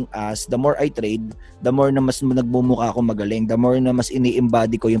trading as the more I trade, the more na mas nagmumukha ako magaling, the more na mas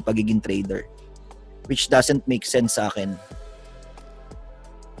ini-embody ko yung pagiging trader. Which doesn't make sense sa akin.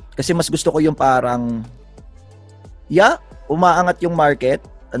 Kasi mas gusto ko yung parang, umaangat yung market,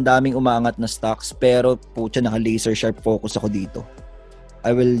 ang daming umaangat na stocks, pero putya, naka-laser sharp focus ako dito. I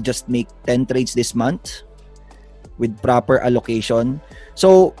will just make 10 trades this month with proper allocation.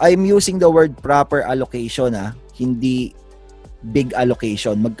 So, I'm using the word proper allocation, hindi big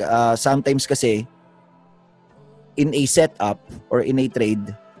allocation. Sometimes kasi, in a setup or in a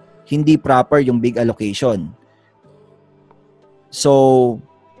trade, hindi proper yung big allocation. So,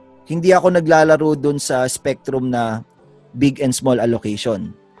 hindi ako naglalaro dun sa spectrum na big and small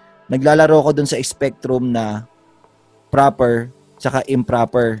allocation. Naglalaro ko dun sa spectrum na proper saka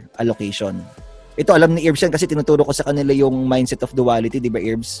improper allocation. Ito, alam ni Irbs yan kasi tinuturo ko sa kanila yung mindset of duality, di ba,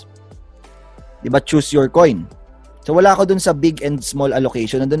 Irbs? Di ba, choose your coin. So, wala ako dun sa big and small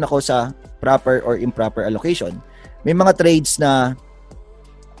allocation. Nandun ako sa proper or improper allocation. May mga trades na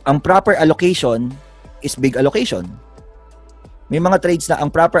ang proper allocation is big allocation. May mga trades na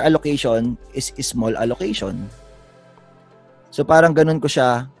ang proper allocation is small allocation. So, parang ganun ko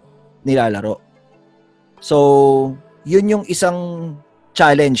siya nilalaro. So, yun yung isang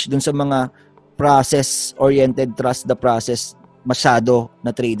challenge dun sa mga process-oriented, trust the process, masyado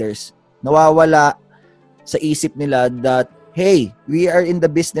na traders. Nawawala sa isip nila that, hey, we are in the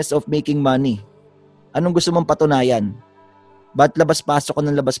business of making money. Anong gusto mong patunayan? Ba't labas-pasok ka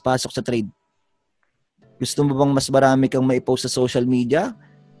ng labas-pasok sa trade? Gusto mo bang mas marami kang maipost sa social media?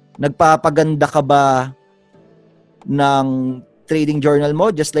 Nagpapaganda ka ba ng trading journal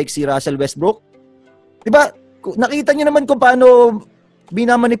mo just like si Russell Westbrook? Diba? Nakita niyo naman kung paano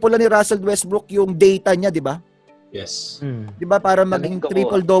binamanipula ni Russell Westbrook yung data niya, di ba? Yes. 'Di ba para maging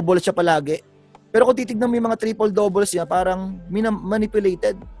triple-double siya palagi. Pero kung titignan mo yung mga triple-doubles niya, parang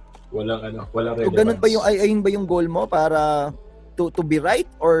manipulated. Walang relevance. So, ganun ba yung ayun ba yung goal mo para to be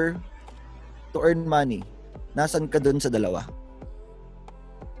right or to earn money? Nasaan ka dun sa dalawa?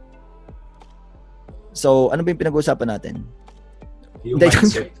 So, ano ba yung pinag-uusapan natin? Yung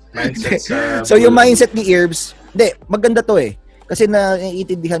mindset sa so, yung mindset ni Irbs, maganda to eh. Kasi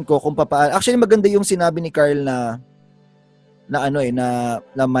naiintindihan ko kung paano. Actually, maganda yung sinabi ni Carl na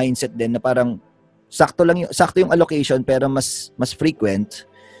mindset din na parang sakto yung allocation pero mas frequent.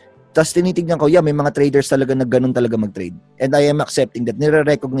 tas tinitignan ko, may mga traders talaga na ganun talaga mag-trade. And I am accepting that.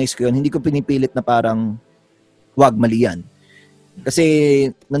 Nire-recognize ko yun. Hindi ko pinipilit na parang, wag, mali yan. Kasi,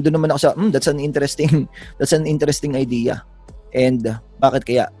 nandun naman ako sa, that's an interesting idea. And, bakit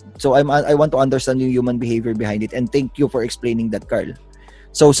kaya? So, I want to understand yung human behavior behind it. And thank you for explaining that, Carl.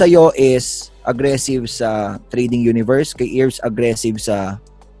 So, sa'yo is aggressive sa trading universe. Kay Ears, aggressive sa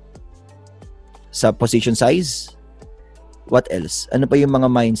position size. What else? Ano pa yung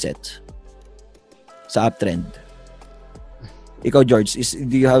mga mindset sa uptrend? Ikaw, George,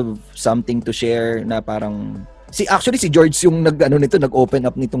 do you have something to share na parang... Actually, si George yung nag-open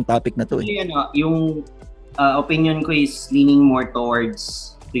up nitong topic na to. Yung opinion ko is leaning more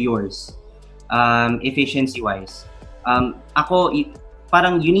towards to yours. Efficiency-wise. Ako,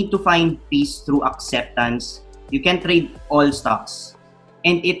 parang you need to find peace through acceptance. You can trade all stocks.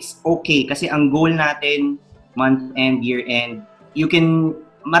 And it's okay kasi ang goal natin month end, year end,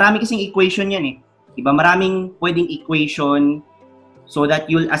 marami kasing equation yan eh. Diba? Maraming pwedeng equation so that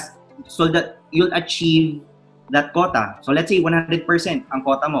you'll achieve that quota. So let's say 100% ang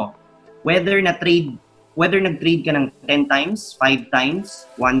quota mo. Whether nag-trade ka ng 10 times, 5 times,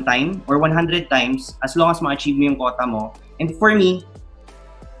 1 time, or 100 times, as long as ma-achieve mo yung quota mo. And for me,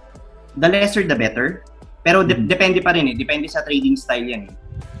 the lesser the better. Pero depende pa rin eh. Depende sa trading style yan eh.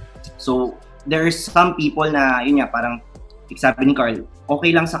 So, there's some people na, yun nga, parang, sabi ni Carl, okay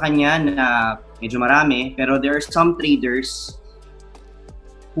lang sa kanya na medyo marami, pero there are some traders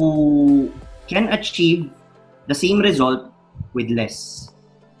who can achieve the same result with less.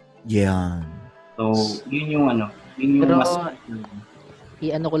 Yeah. So, yun yung Pero, mas...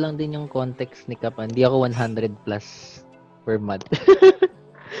 i-ano ko lang din yung context ni Kapan. Hindi ako 100 plus per month.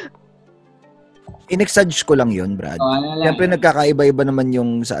 In-exage ko lang yun, Brad. Siyempre, nagkakaiba-iba naman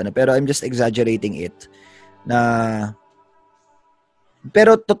yung sa ano. Pero I'm just exaggerating it.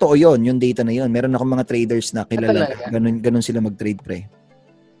 Pero totoo yun, yung data na yun. Meron akong mga traders na kilala. Ganun sila mag-trade, pre.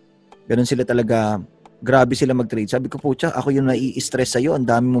 Ganun sila talaga. Grabe sila mag-trade. Sabi ko, pucha, ako yung nai-stress sa'yo. Ang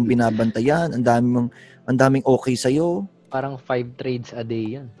dami mong binabantayan. Ang daming okay sa'yo. Parang 5 trades a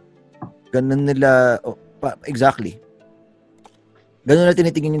day yan. Ganun nila. Exactly. Ganun na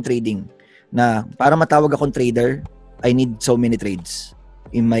tinitingin yung trading. Na para matawag akong trader, I need so many trades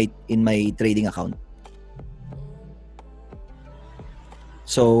in my trading account.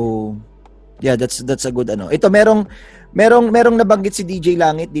 So, yeah, that's a good ano. Ito merong nabanggit si DJ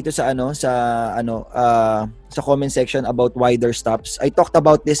Langit dito sa sa comment section about wider stops. I talked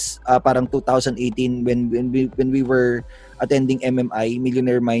about this parang 2018 when we were attending MMI,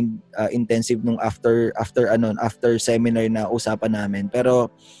 Millionaire Mind Intensive nung after seminar na usapan namin.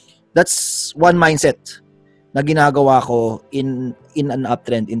 Pero that's one mindset na ginagawa ko in an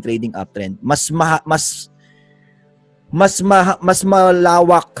uptrend, in trading uptrend. Mas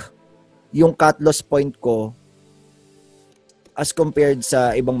malawak yung cut loss point ko as compared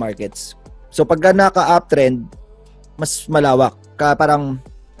sa ibang markets. So pagka naka-uptrend, mas malawak. Parang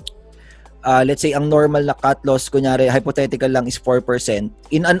let's say ang normal na cut loss, kunyari hypothetical lang is 4%.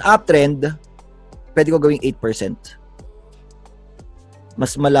 In an uptrend, pwede ko gawing 8%.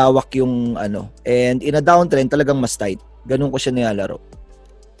 Mas malawak yung ano. And in a downtrend, talagang mas tight. Ganun ko siya nilalaro.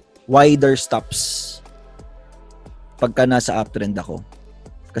 Wider stops pagka nasa uptrend ako.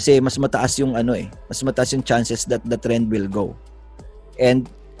 Kasi mas mataas yung mas mataas yung chances that the trend will go.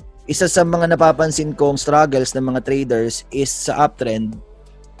 And isa sa mga napapansin kong struggles ng mga traders is sa uptrend,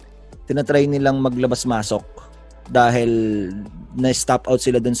 tinatry nilang maglabas-masok dahil na-stop out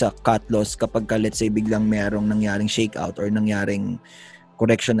sila dun sa cut loss kapag let's say biglang merong nangyaring shakeout or nangyaring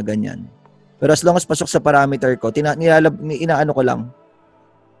correction na ganyan. Pero as long as pasok sa parameter ko, inaano ko lang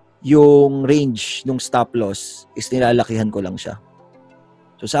yung range ng stop loss is nilalakihan ko lang siya.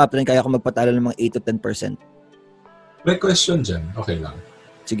 So sa uptrend, kaya ko magpatalo ng mga 8 to 10%. May question dyan. Okay lang.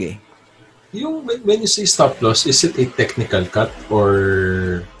 Sige. Yung when you say stop loss, is it a technical cut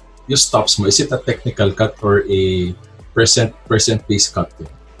or yung stops mo, is it a technical cut or a percent-based cut?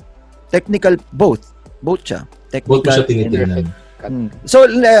 Technical, both siya. Technical, both mo siya tinitingnan. So,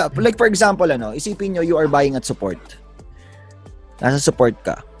 like for example, isipin nyo, you are buying at support. Nasa support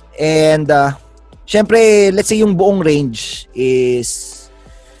ka. And, syempre, let's say yung buong range is,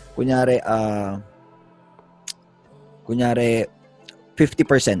 kunyari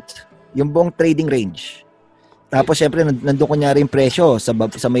 50%. Yung buong trading range. Tapos, syempre, nandun kunyari yung presyo sa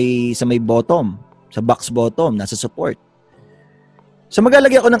may bottom, sa box bottom, nasa support. So,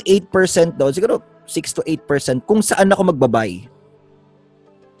 maglalagay ako ng 8% doon, siguro 6 to 8% kung saan ako magbabay.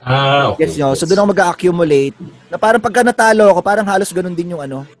 Okay. Yes, so doon ako mag-accumulate. Na parang pagka natalo ako, parang halos ganun din yung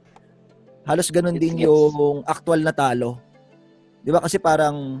halos ganun din yung actual na talo. 'Di ba? Kasi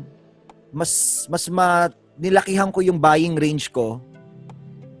parang nilakihan ko yung buying range ko.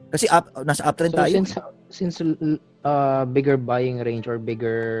 Kasi nasa uptrend So tayo. since bigger buying range or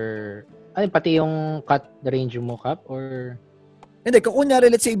bigger pati yung cut range mo, Cap, or Hindi, kung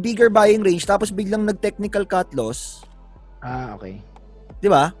kunyari, let's say, bigger buying range, tapos biglang nag-technical cut loss, okay. di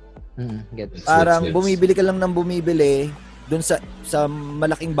ba? Gets. Parang Yes. bumibili ka lang ng bumibili dun sa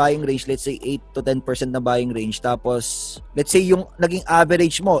malaking buying range, let's say 8 to 10% na buying range, tapos, let's say, yung naging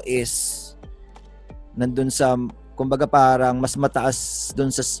average mo is nandun sa, kumbaga parang mas mataas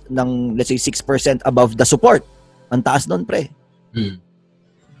dun sa, let's say, 6% above the support. Ang taas nun, pre.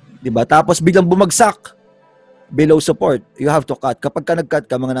 Di ba? Tapos, biglang bumagsak below support, you have to cut. Kapag ka nag-cut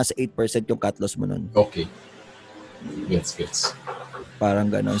ka, mga nasa 8% yung cut loss mo nun. Okay. Gets.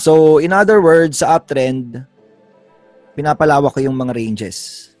 Parang ganon. So, in other words, sa uptrend, pinapalawak ko yung mga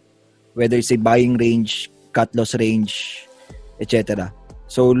ranges. Whether it's a buying range, cut loss range, etc.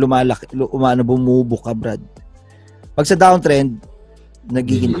 So, bumubo ka, Brad. Pag sa downtrend,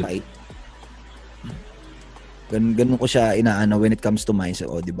 nagiging tight. Ganun ko siya inaano when it comes to mindset.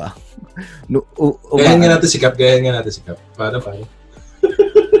 O, di ba? Gayahin nga natin si Cap. Paano?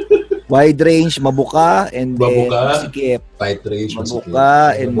 Wide range, mabuka, and then masikip. Tight range,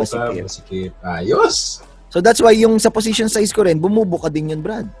 mabuka, and masikip. Ayos! So that's why yung sa position size ko rin, bumubuka din yun,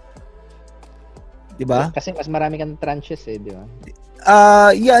 Brad. Di ba? Kasi mas marami kang tranches di ba?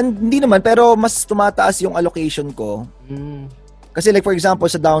 Yan, hindi naman, pero mas tumataas yung allocation ko. Kasi like for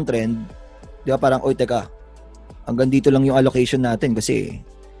example, sa downtrend, di ba parang, teka, hanggang dito lang yung allocation natin kasi,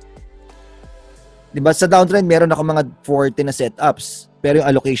 di ba sa downtrend, meron ako mga 40 na setups, pero yung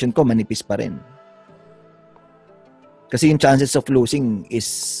allocation ko manipis pa rin. Kasi yung chances of losing is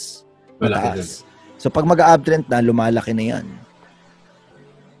mataas. So pag mag-uptrend na, lumalaki na yan.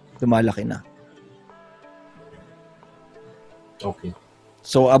 Lumalaki na. Okay.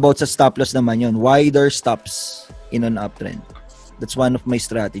 So about sa stop loss naman yun, wider stops in an uptrend. That's one of my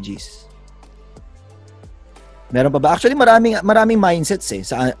strategies. Meron pa ba? Actually, maraming mindsets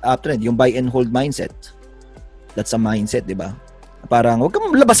sa uptrend. Yung buy and hold mindset. That's a mindset, di ba? Parang, huwag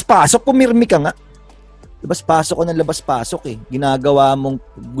kang labas-pasok, pumirmi ka nga. Labas-pasok ko ng labas-pasok Ginagawa mong,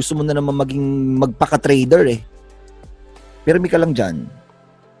 gusto mo na naman magpaka-trader Pirmi ka lang dyan.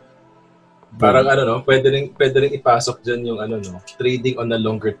 Parang pwede ring ipasok dyan yung trading on a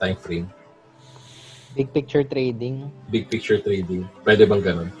longer time frame. Big picture trading. Pwede bang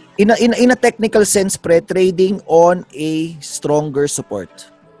ganun? In a technical sense, trading on a stronger support.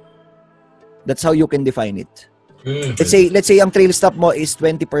 That's how you can define it. Let's say ang trail stop mo is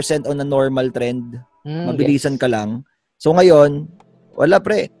 20% on a normal trend. Mabilisan ka lang. So ngayon, wala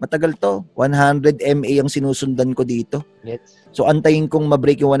matagal to. 100 MA ang sinusundan ko dito. So antayin kong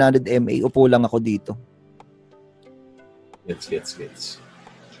ma-break yung 100 MA, upo lang ako dito. Gets.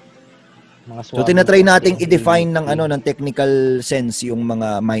 So tinatry nating i-define ng technical sense yung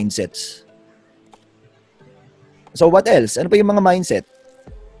mga mindsets. So what else? Ano pa yung mga mindset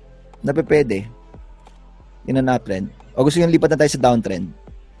na pwede in an uptrend? O gusto nyo lipat na tayo sa downtrend?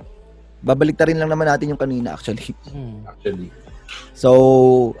 Babalik ta rin lang naman natin yung kanina actually.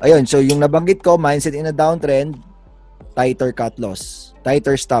 So, ayun. So yung nabanggit ko, mindset in a downtrend, tighter cut loss,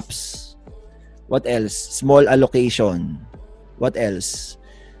 tighter stops. What else? Small allocation. What else?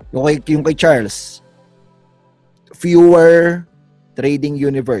 Yung kay Charles, fewer trading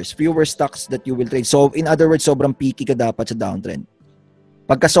universe, fewer stocks that you will trade. So, in other words, sobrang picky ka dapat sa downtrend.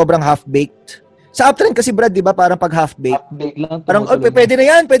 Pagka sobrang half-baked, sa uptrend kasi, Brad, di ba, parang pag half-baked, parang, pwede na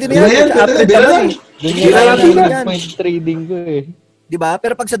yan. Pwede na yan. Point trading ko Di ba?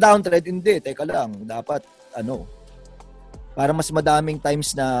 Pero pag sa downtrend, hindi. Teka lang, dapat, parang mas madaming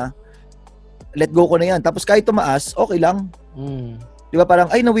times na let go ko na yan. Tapos kahit tumaas, okay lang. Di ba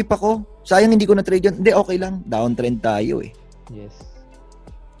parang, nawip ako. Sayang hindi ko na-trade yun. Hindi, okay lang. Downtrend tayo Yes.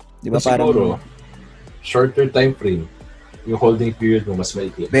 Di ba parang... Siguro, shorter time frame, yung holding period mo mas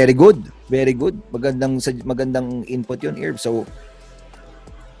maikli. Very good. Magandang input yun, Irv. So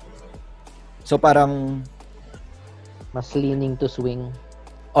parang... Mas leaning to swing.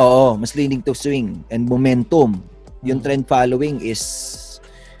 Oo, mas leaning to swing. And momentum. Yung trend following is...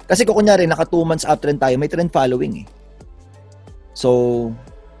 Kasi kung kunyari, naka 2 months uptrend tayo, may trend following So,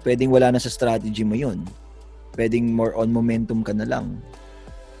 pwedeng wala na sa strategy mo yun. Pwedeng more on momentum ka na lang.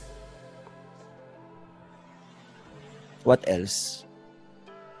 What else?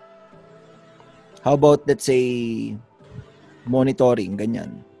 How about, let's say, monitoring,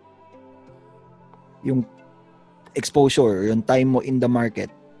 ganyan. Yung exposure, yung time mo in the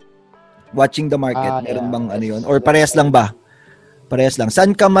market. Watching the market, meron bang yun? Or parehas lang ba? Parehas lang.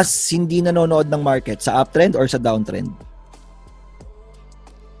 Saan ka mas hindi nanonood ng market? Sa uptrend or sa downtrend?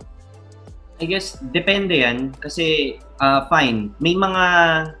 I guess, depende yan. Kasi, fine. May mga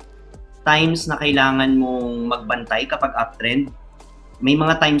times na kailangan mong magbantay kapag uptrend. May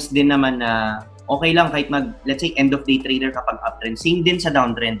mga times din naman na okay lang kahit let's say, end of day trader kapag uptrend. Same din sa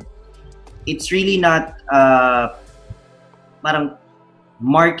downtrend. It's really not parang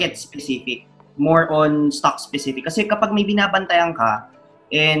market specific. More on stock specific. Kasi kapag may binabantayan ka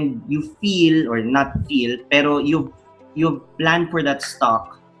and you feel, or not feel, pero you've planned for that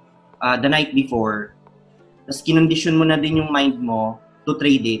stock the night before, tapos kinondisyon mo na din yung mind mo to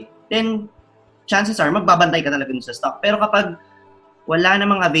trade it, then chances are magbabantay ka talaga dun sa stock. Pero kapag wala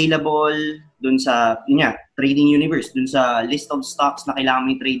namang available dun sa trading universe, dun sa list of stocks na kailangan mo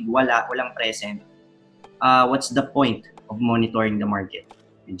i-trade, walang present, what's the point of monitoring the market?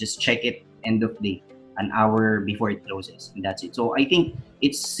 You just check it end of day, an hour before it closes, and that's it. So I think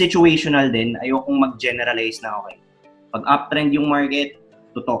it's situational din. Ayokong mag-generalize na okay, pag uptrend yung market,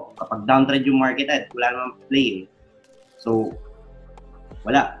 tutok. Kapag downtrend yung market, wala namang play. So,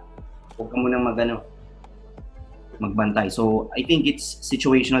 wala. Huwag ka munang magbantay. So, I think it's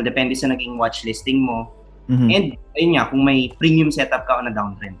situational. Depende sa naging watch listing mo. Mhm. And, ayun nga, kung may premium setup ka na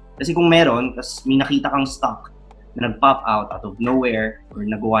downtrend. Kasi kung meron, tapos may nakita kang stock na nag-pop out of nowhere or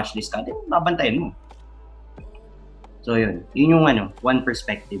nag-watch list ka, then babantayan mo. So, yun. Yun yung one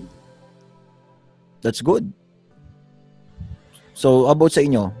perspective. That's good. So, about sa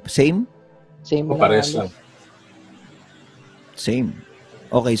inyo, same? Same O lang. pares lang. Same.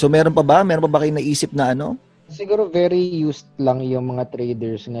 Okay, so meron pa ba? Meron pa ba kayo naisip na ano? Siguro very used lang yung mga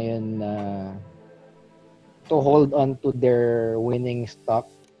traders ngayon na to hold on to their winning stock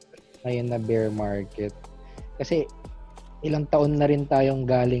ngayon na bear market. Kasi ilang taon na rin tayong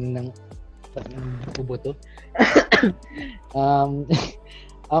galing ng bubuto.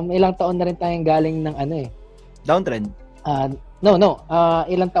 Ilang taon na rin tayong galing ng Downtrend?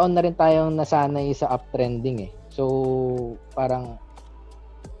 Ilang taon na rin tayong nasanay sa uptrending eh. So, parang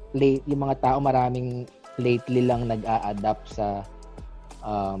yung mga tao maraming lately lang nag-a-adapt sa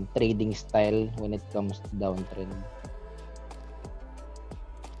trading style when it comes to downtrend.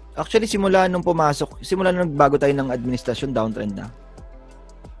 Actually, simula nung nagbago tayo ng administrasyon, downtrend na.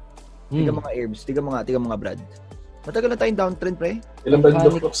 Tiga mga herbs, tiga mga Brad. Matagal na tayong downtrend, pre. Ilan ba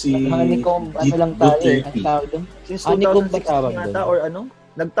yung si Honeycomb, lang tayo eh. Ang tawag doon? Since Honeycomb ba 2016 tawag yata doon? or ano?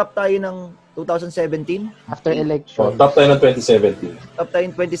 Nag-top tayo ng 2017. After election. top tayo ng 2017. Top tayo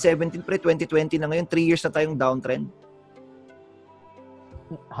in 2017, pre. 2020 na ngayon. 3 years na tayong downtrend.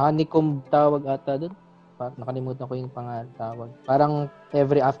 Honeycomb tawag ata doon. Nakalimutan ko yung tawag. Parang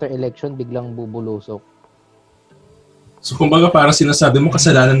every after election, biglang bubulusok. So, kumbaga parang sinasabi mo,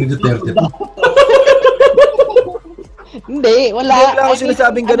 kasalanan ni Duterte. Hindi, wala. Hindi lang ako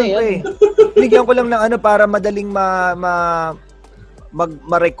sinasabing ganun, pre. Binigyan ko lang ng para madaling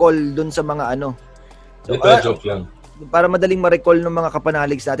ma-recall dun sa mga So, Ito, joke lang. para madaling ma-recall ng mga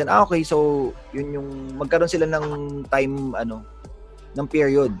kapanaligs natin. Okay, so yun yung magkaroon sila ng time ng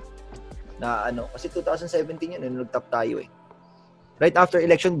period na kasi 2017 yun nag-top tayo eh. Right after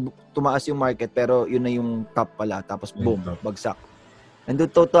election tumaas yung market pero yun na yung top pala tapos boom, bagsak. And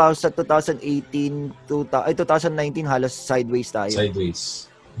 2018 2019 halos sideways tayo. Sideways.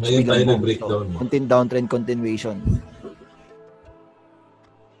 Ngayon tayo nag-breakdown. Downtrend continuation.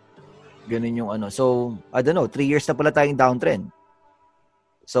 Ganun yung So, I don't know, 3 years na pala tayong downtrend.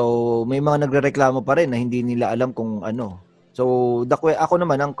 So, may mga nagrereklamo pa rin na hindi nila alam kung ano. So, ako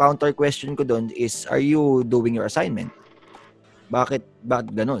naman, ang counter question ko doon is, are you doing your assignment? Bakit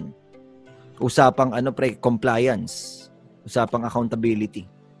ganun? Usapang compliance. Usapang accountability.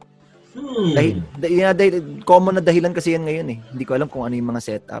 Common na dahilan kasi yan ngayon eh. Hindi ko alam kung ano yung mga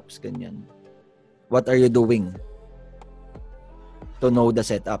setups, ganyan. What are you doing to know the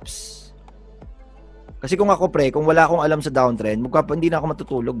setups? Kasi kung ako, kung wala akong alam sa downtrend, hindi na ako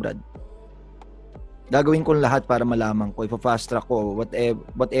matutulog, Brad. Gagawin ko lahat para malaman ko, ipa-fast track ko,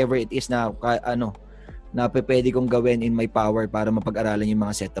 whatever it is na na pwede kong gawin in my power para mapag-aralan yung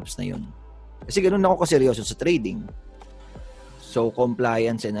mga setups na yun. Kasi ganun ako kaseryoso sa trading. So,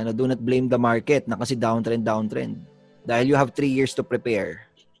 compliance and do not blame the market na kasi downtrend. Dahil you have 3 years to prepare.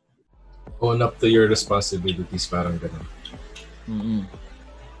 Own up to your responsibilities, parang ganun. Mm-hmm.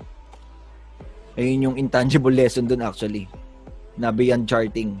 Ayun yung intangible lesson dun actually. Na beyond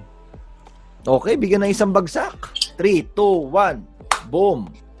charting. Okay, bigyan ng isang bagsak. 3, 2, 1.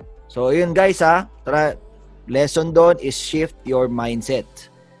 Boom. So, ayun guys lesson doon is shift your mindset.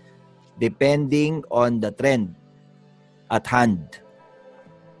 Depending on the trend at hand.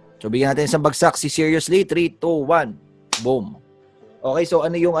 So, bigyan natin isang bagsak. Seriously, 3, 2, 1. Boom. Okay, so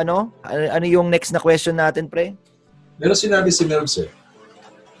ano yung next na question natin, pre? Meron sinabi si Melbs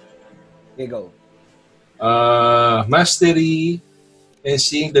Okay, go. Mastery and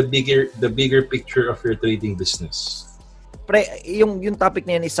seeing the bigger picture of your trading business. Pre, yung topic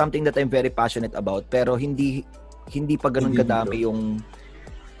na yan is something that I'm very passionate about, pero hindi pa ganun Hindi kadami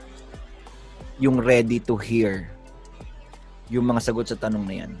yung ready to hear yung mga sagot sa tanong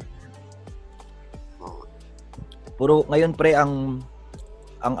na yan. Puro ngayon pre ang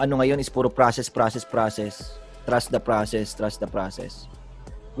ano ngayon is puro process. Trust the process.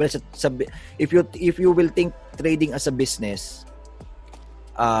 Well, if you will think trading as a business,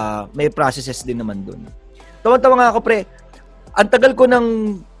 may processes din naman dun. Tawa-tawa nga ako pre. Ang tagal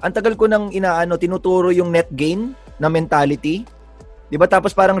ko nang tinuturo yung net gain na mentality. 'Di ba?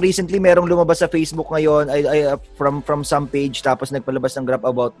 Tapos parang recently merong lumabas sa Facebook ngayon from some page, tapos nagpalabas ng graph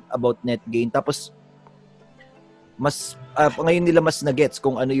about net gain. Tapos mas ngayon nila mas na-gets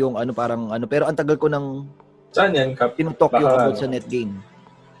kung ano yung parang pero ang tagal ko nang saan yan, Kap? tinutok yung about sa net gain.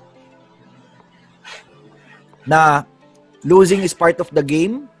 Na losing is part of the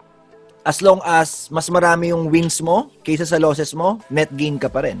game. As long as mas marami yung wins mo kaysa sa losses mo, net gain ka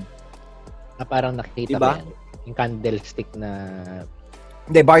pa rin. Parang nakita diba? ba yan? Yung candlestick na...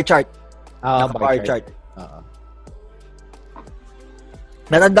 Hindi, bar chart. Bar chart. Oo.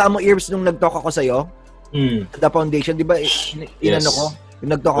 Natandaan mo, Irbs, nung nag-talk ako sa'yo? The foundation, di ba? Inano ko?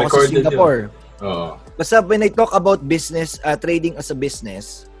 Yung nag-talk ako sa Singapore. Oo. Basta when I talk about business, trading as a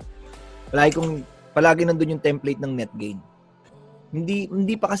business, palagi nandun yung template ng net gain.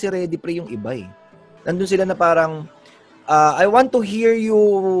 Hindi pa kasi ready pre yung iba eh. Nandun sila na parang I want to hear you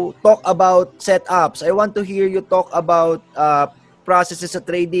talk about setups. I want to hear you talk about processes sa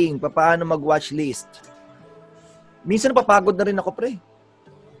trading, paano mag-watch list. Minsan napapagod na rin ako pre.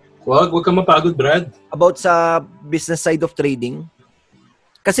 Huwag kang mapagod, Brad. About sa business side of trading.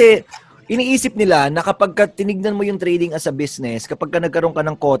 Kasi iniisip nila na kapag tinignan mo yung trading as a business, kapag ka nagkaroon ka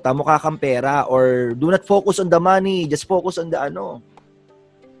ng quota, mukha kang pera, or do not focus on the money, just focus on the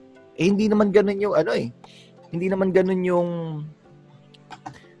hindi naman ganun yung Hindi naman ganun yung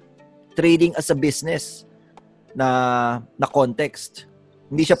trading as a business na context.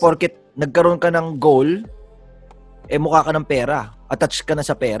 Hindi siya porket nagkaroon ka ng goal, mukha ka ng pera, attached ka na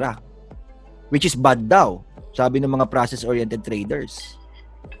sa pera. Which is bad daw, sabi ng mga process-oriented traders.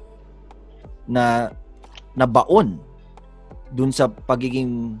 Na baon dun sa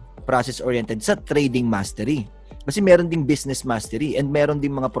pagiging process-oriented sa trading mastery. Kasi meron ding business mastery and meron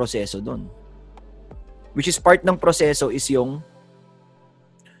ding mga proseso dun. Which is part ng proseso is yung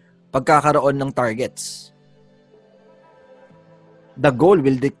pagkakaroon ng targets. The goal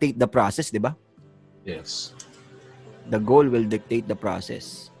will dictate the process, di ba? Yes. The goal will dictate the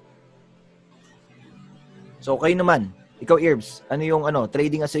process. So, kayo naman, ikaw, Irbs, ano yung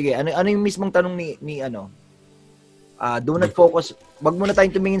trading sige, ano yung mismong tanong ni do not focus, wag muna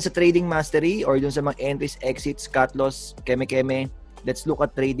tayong tumingin sa trading mastery or dun sa mga entries, exits, cut loss, keme-keme. Let's look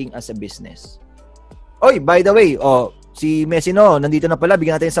at trading as a business. Oy, by the way, si Messi nandito na pala,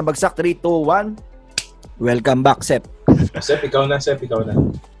 bigyan natin sa bagsak. 3, 2, 1. Welcome back, Sep. Sep, ikaw na.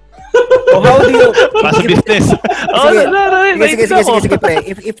 How do you... Mas business. Sige, pre.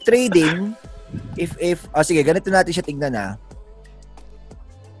 If trading, sige, ganito natin siya tignan na.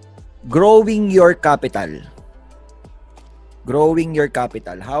 Growing your capital.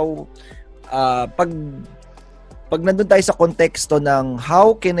 How, pag nandun tayo sa konteksto ng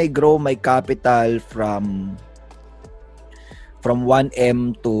how can I grow my capital from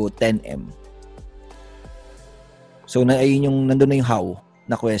 1M to 10M. So, nandun na yung how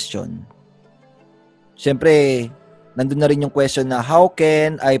na question. Siyempre, nandun na rin yung question na how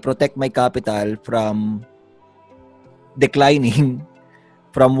can I protect my capital from declining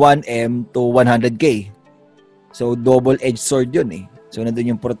from 1M to 100K. So, double-edged sword yun eh. So,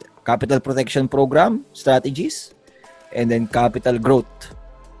 nandun yung capital protection program strategies and then capital growth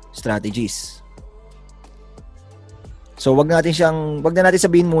strategies. So, wag na natin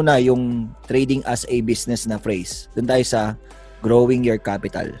sabihin muna yung trading as a business na phrase. Doon tayo sa growing your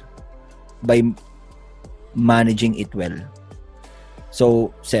capital by managing it well.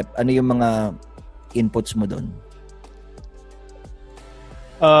 So, Sep, ano yung mga inputs mo doon?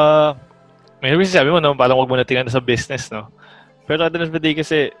 May sabi mo, parang wag mo na tingnan sa business, no? Pero at the end of the day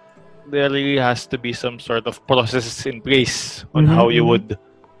kasi, there really has to be some sort of process in place on how you would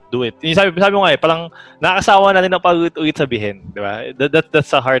do it. Yung sabi mo nga parang nakakasawa na rin ang pag-ulit sabihin, di ba?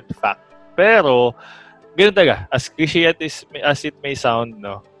 That's a hard fact. Pero, ganun talaga, as cliche as it may sound,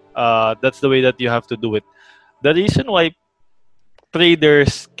 no? That's the way that you have to do it. The reason why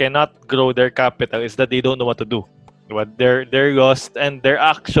traders cannot grow their capital is that they don't know what to do. Diba? They're lost and their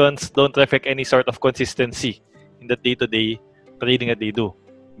actions don't reflect any sort of consistency in the day-to-day trading that they do.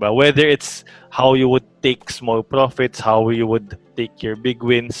 But whether it's how you would take small profits, how you would take your big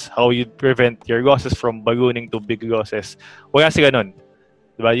wins, how you prevent your losses from ballooning to big losses. Wala kasi ganun.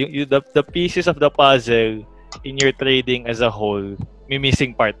 Diba? The pieces of the puzzle in your trading as a whole, may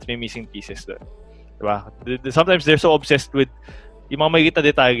missing parts, may missing pieces doon. Diba? Sometimes they're so obsessed with yung mga maliit na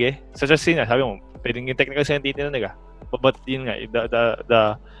detalye. Such as yun, sabi mo, pwedeng yung technical sensitivity na nila. But yun nga,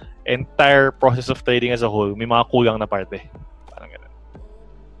 the entire process of trading as a whole, may mga kulang na parte. Parang ganun.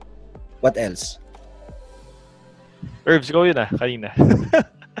 What else? Herbs, ikaw yun kanina.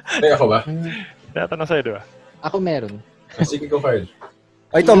 Ay, ako ba? Tinatanong sa'yo, di ba? Ako meron. Sige, go Carl.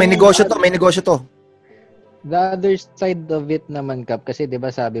 Ay, ito, may negosyo to. The other side of it naman, Kap, kasi 'di ba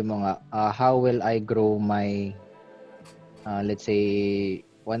sabi mo nga, how will I grow my let's say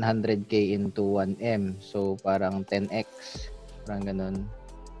 100k into 1M. So parang 10x, parang ganun.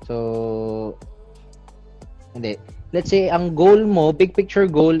 So hindi. Let's say ang goal mo, big picture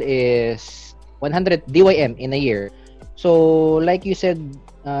goal is 100 DYM in a year. So like you said,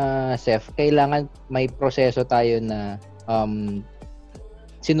 Seth, kailangan may proseso tayo na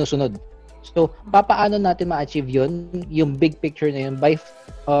sinusunod. So, papaano natin ma-achieve yun, yung big picture na yun, by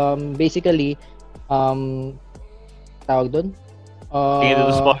basically, tawag doon? Tingin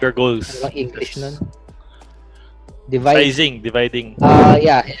to smaller goals. Ano English nun? Dividing.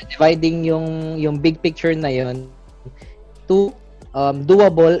 Dividing yung big picture na yun to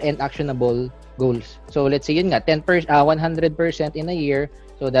doable and actionable goals. So, let's say yun nga, 100% in a year.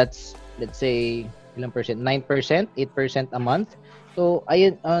 So, that's, let's say, ilang percent? 9%, 8% a month. So,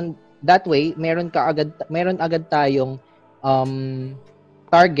 ayun, that way, meron agad tayong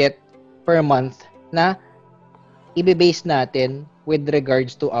target per month na ibe-base natin with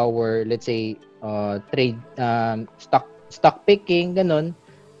regards to our, let's say, trade, stock picking, ganun,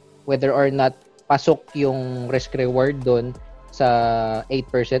 whether or not pasok yung risk reward doon sa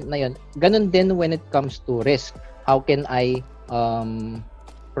 8% na yun. Ganun din when it comes to risk. How can I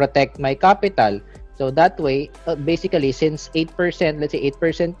protect my capital? So that way, basically, since 8%, let's say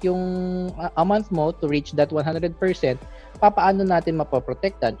 8% yung a month mo to reach that 100%, papaano natin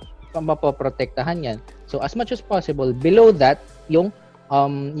mapoprotektahan yan? So as much as possible, below that, yung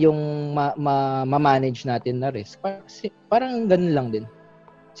ma-manage natin na risk. Parang ganun lang din.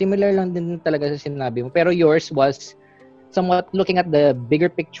 Similar lang din talaga sa sinabi mo. Pero yours was somewhat looking at the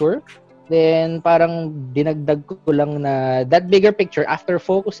bigger picture. Then parang dinagdag ko lang na that bigger picture, after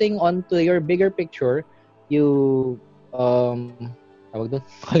focusing on to your bigger picture, you tawag doon,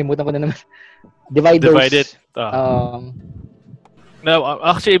 kalimutan ko na naman. Divide it. No,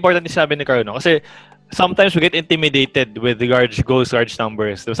 actually important din sabi ni Carlo, kasi sometimes we get intimidated with regards goals, large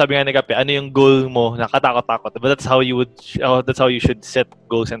numbers. Diba, sabi nga ni Kape, ano yung goal mo, nakatakot-takot. But that's how you should set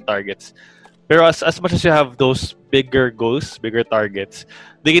goals and targets. Pero as much as you have those bigger goals, bigger targets,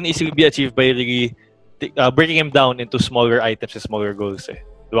 they can easily be achieved by really breaking them down into smaller items and smaller goals.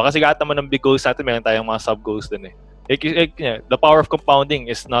 Diba? Kasi lahat naman ng big goals natin, meron tayong mga sub-goals din . The power of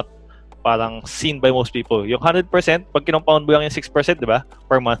compounding is not parang seen by most people. Yung 100%, pag kinompound mo lang yung 6%, diba?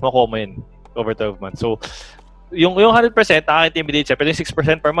 Per month, makuha mo yun over 12 months. So, yung 100%, nakaka-intimidate siya. Pero yung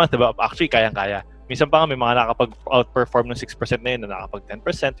 6% per month, diba? Actually, kayang-kaya. Minsan pa nga may mga nakapag-outperform ng 6% na yun na nakapag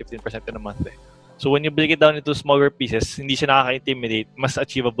 10%, 15% in a month . So when you break it down into smaller pieces, hindi siya nakaka-intimidate, mas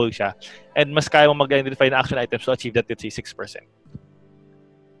achievable siya, and mas kaya mo mag-identify na action items to achieve that, let's say, 6%.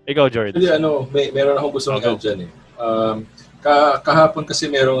 Ikaw, Jordan. Actually, meron akong gusto ng dyan . Kahapon kasi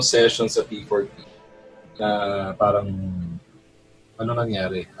merong session sa P4P na parang ano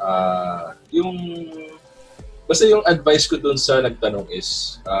nangyari. Basta yung advice ko dun sa nagtanong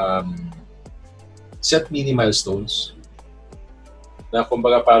is set mini milestones. Na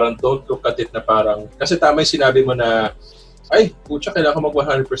kumbaga parang don't look at it na parang, kasi tama yung sinabi mo na, ay, putya, kailangan ko mag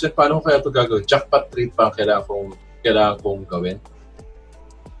 100%, paano ko kaya ito gagawin? Jackpot trade pa ang kailangan kong gawin.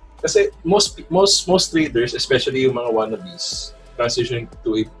 Kasi most traders, especially yung mga wannabes, transitioning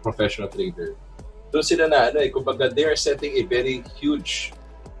to a professional trader, doon sila na, kumbaga, they are setting a very huge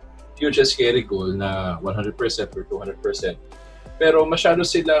and scary goal na 100% or 200%. Pero masyado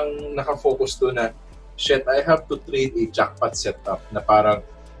silang nakafocus doon na, shit, I have to trade a jackpot setup na parang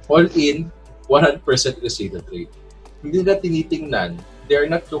all in, 100% is the trade. Hindi na tinitingnan. They are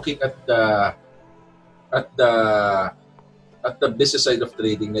not looking at the business side of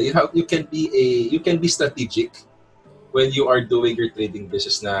trading. Na you can be strategic when you are doing your trading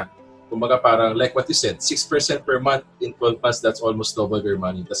business na kumbaga parang like what you said, 6% per month in 12 months, that's almost double your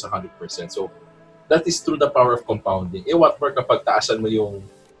money. That's 100%. So that is through the power of compounding. What more kapag taasan mo yung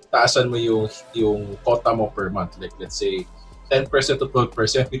quota mo per month, like let's say 10% to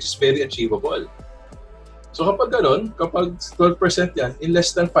 12%, which is very achievable.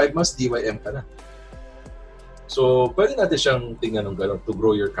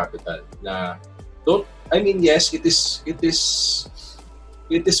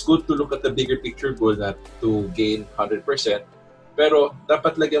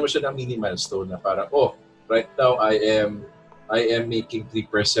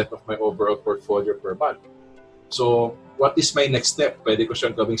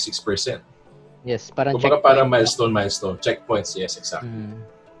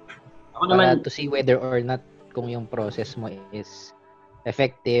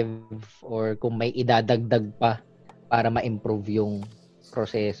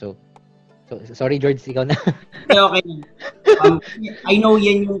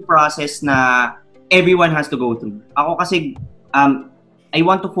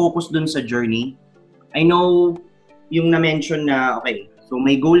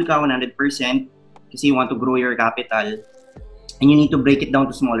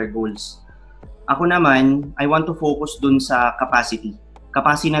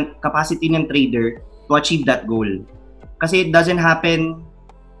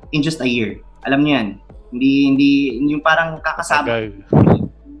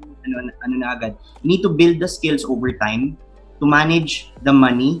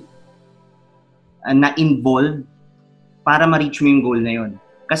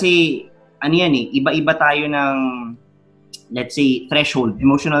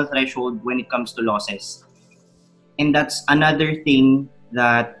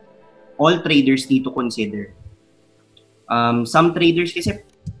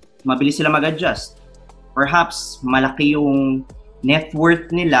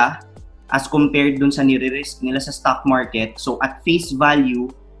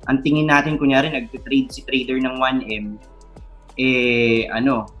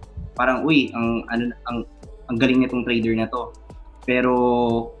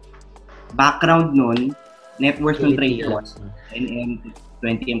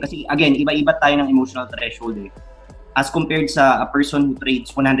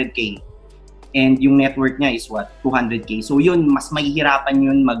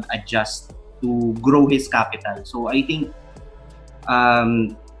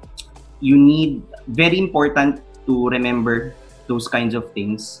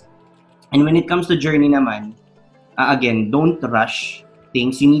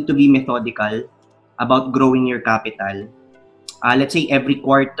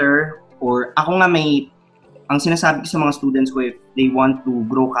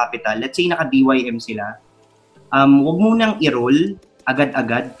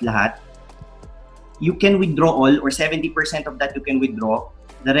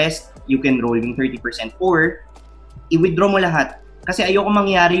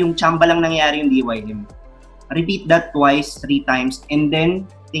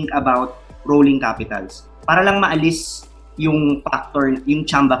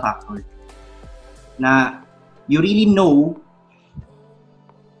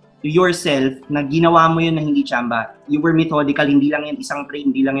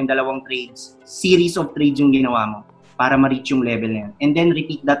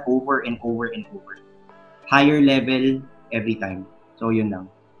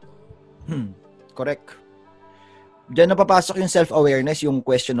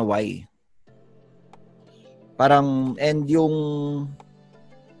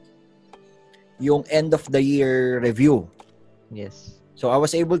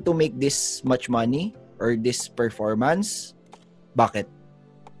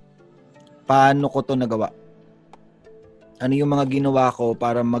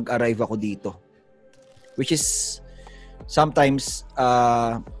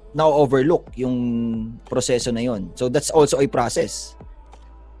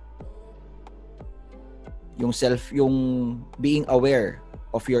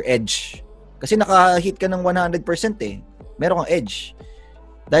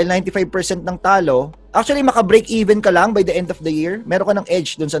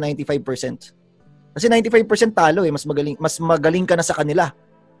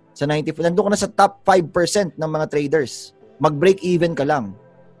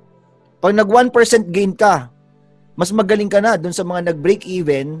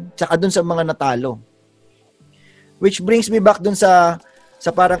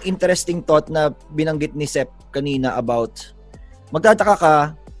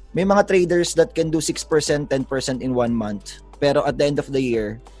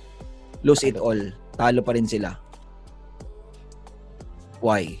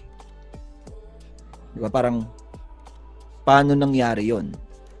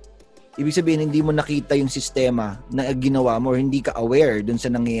 ibig sabihin hindi mo nakita yung sistema na ginawa mo or hindi ka aware dun sa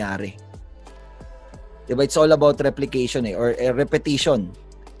nangyayari. Diba? It's all about replication or repetition.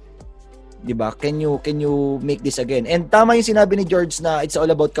 Diba? Can you make this again? And tama yung sinabi ni George na it's all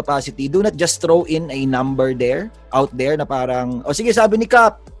about capacity. Do not just throw in a number out there na parang, sige, sabi ni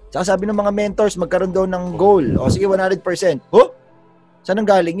Cap, sabi ng mga mentors, magkaroon daw ng goal. Sige, 100%. Saan ang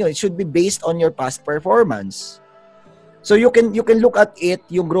galing yun? It should be based on your past performance. So you can look at it,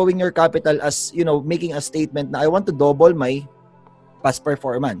 yung growing your capital as, making a statement na I want to double my past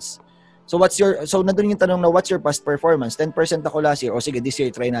performance. So nandun yung tanong na what's your past performance? 10% ako last year. Sige, this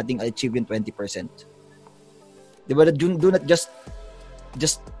year try nating achieve yung 20%. Diba? Do not just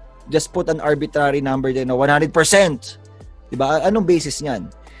put an arbitrary number there na 100%. Diba? Anong basis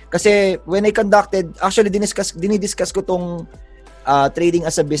niyan? Kasi when I conducted, actually dinidiscuss ko tong trading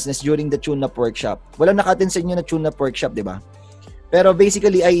as a business during the tune-up workshop. Walang naka-attend sa inyo na tune-up workshop, di ba? Pero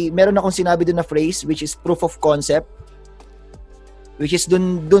basically, meron akong sinabi dun na phrase which is proof of concept. Which is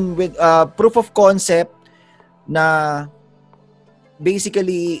dun with proof of concept na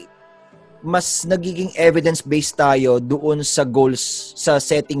basically mas nagiging evidence-based tayo doon sa goals, sa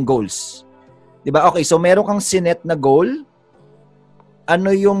setting goals. Di ba? Okay, so meron kang sinet na goal.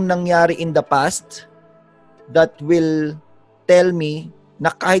 Ano yung nangyari in the past that will tell me na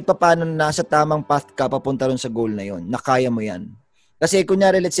kahit pa paano nasa tamang path ka papunta ron sa goal na yon, na kaya mo yan. Kasi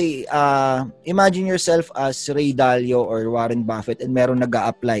kunyari, let's say, imagine yourself as Ray Dalio or Warren Buffett and meron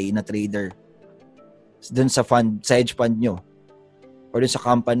nag-a-apply na trader dun sa fund, sa hedge fund nyo or dun sa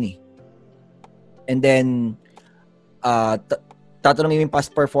company. And then, tatanungin yung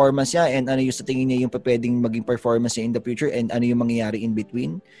past performance niya and ano yung sa tingin niya yung pwedeng maging performance niya in the future and ano yung mangyayari in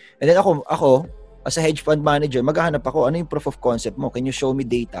between. And then ako as a hedge fund manager, maghahanap ako, ano yung proof of concept mo? Can you show me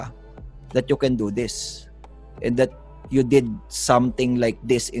data that you can do this? And that you did something like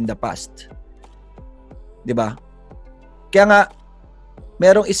this in the past. 'Di ba? Kaya nga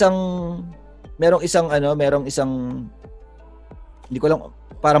merong isang hindi ko lang,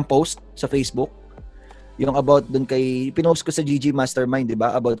 parang post sa Facebook yung about dun kay pinost ko sa GG Mastermind, 'di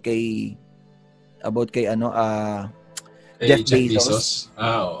ba? About kay Jeff Bezos.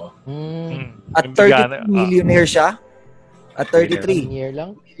 Oo. At 33 millionaire siya. At 33 year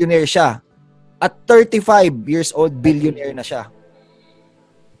lang. Millionaire siya. At 35 years old, billionaire na siya.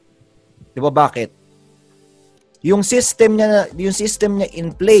 Di ba bakit? Yung system niya in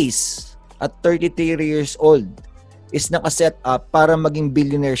place at 33 years old is naka-set up para maging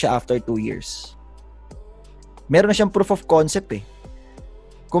billionaire siya after 2 years. Meron na siyang proof of concept eh.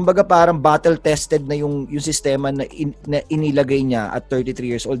 Kumbaga parang battle-tested na yung sistema na inilagay niya at 33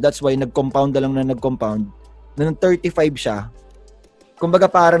 years old. That's why nag-compound na nag-compound. Nung 35 siya, kumbaga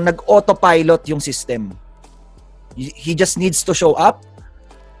parang nag-autopilot yung system. He just needs to show up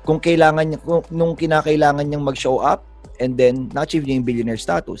kung nung kinakailangan niyang mag-show up and then na-achieve niya yung billionaire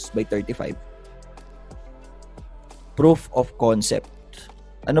status by 35. Proof of concept.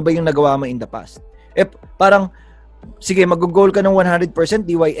 Ano ba yung nagawa mo in the past? Parang, sige, mag-goal ka ng 100%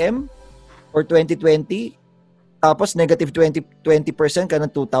 DYM for 2020 tapos negative 20% ka ng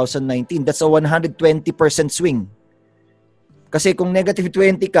 2019. That's a 120% swing. Kasi kung negative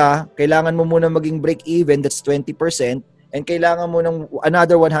 20 ka, kailangan mo muna maging break-even, that's 20%, and kailangan mo ng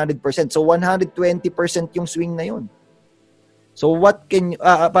another 100%. So, 120% yung swing na yun. So,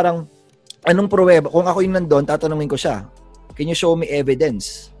 parang, anong pruweba? Kung ako yung nandun, tatanungin ko siya, can you show me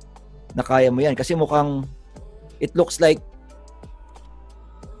evidence na kaya mo yan? Kasi mukhang, it looks like,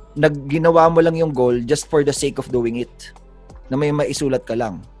 ginawa mo lang yung goal just for the sake of doing it. Na may maisulat ka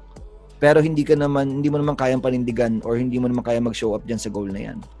lang. Pero hindi mo naman kayang panindigan or hindi mo naman kaya mag-show up dyan sa goal na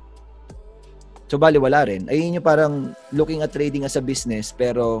yan. So, baliwala rin. Ayun yung parang looking at trading as a business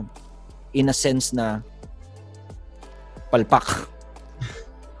pero in a sense na palpak.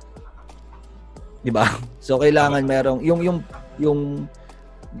 Diba? So, kailangan merong yung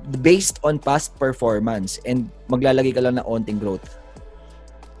based on past performance and maglalagay ka lang na onting growth.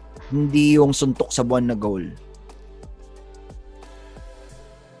 Hindi yung suntok sa buwan na goal.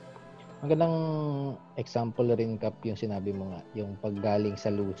 Magandang example rin, Kap, yung sinabi mo nga, yung paggaling sa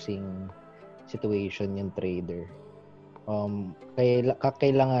losing situation yung trader.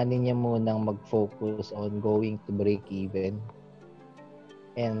 Kakailanganin niya munang mag-focus on going to break even.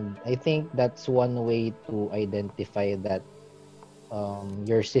 And I think that's one way to identify that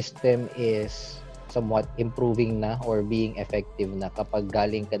your system is somewhat improving na or being effective na kapag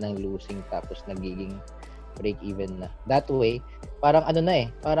galing ka ng losing tapos nagiging break even na. That way, parang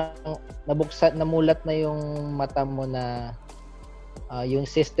parang namulat na yung mata mo na yung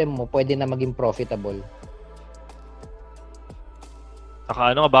system mo pwede na maging profitable.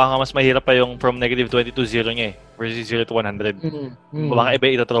 Saka baka mas mahirap pa yung from -20 to 0 niya versus 0 to 100. Baka iba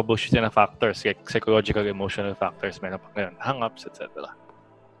ito troubleshoot na factors, like psychological, emotional factors, meron pa ngayon, hang-ups, etc.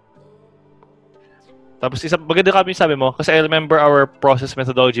 Tapos maganda kami sabi mo, kasi I remember our process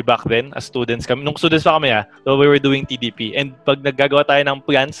methodology back then as students kami. Nung students pa kami so we were doing TDP. And pag naggagawa tayo ng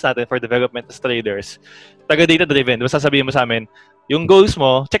plans natin for development as traders, taga-data driven. Diba sasabihin mo sa amin, yung goals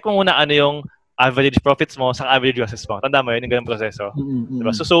mo, check mo muna ano yung average profits mo sa average losses mo. Tanda mo yun, yung ganung proseso.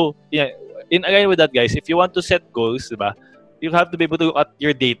 Diba? So yeah, in line with that guys, if you want to set goals, diba, you have to be able to look at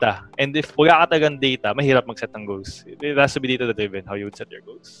your data. And if wala ka talagang data, mahirap mag-set ng goals. It has to be data driven how you would set your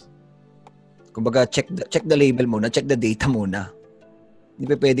goals. Kumbaga, check the label muna, check the data muna. Hindi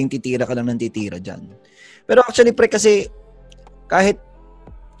pa pwedeng titira ka lang ng titira dyan. Pero actually, pre, kasi kahit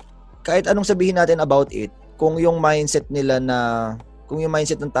anong sabihin natin about it, kung yung mindset ng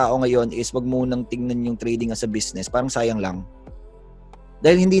tao ngayon is wag munang tingnan yung trading as a business, parang sayang lang.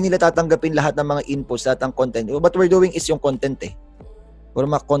 Dahil hindi nila tatanggapin lahat ng mga inputs, lahat ng content. What we're doing is yung content Puro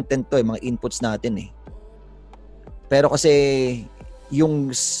mga content to mga inputs natin Pero kasi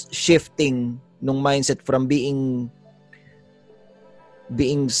yung shifting nung mindset from being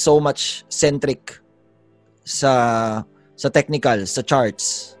so much centric sa technical, sa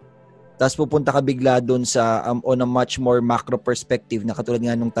charts, tapos pupunta ka bigla doon sa on a much more macro perspective na katulad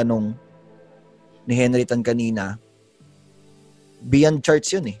nga nung tanong ni Henry Tan kanina, beyond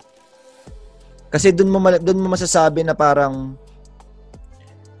charts yun kasi doon mo masasabi na parang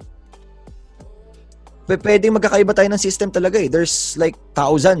pwedeng magkakaiba tayo ng system talaga There's like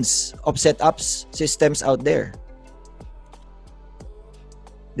thousands of setups, systems out there.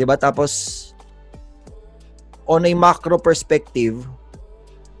 Diba? Tapos, on a macro perspective,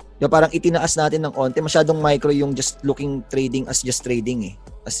 diba, parang itinaas natin ng onte. Masyadong micro yung just looking trading as just trading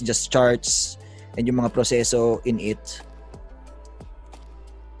as just charts and yung mga proseso in it.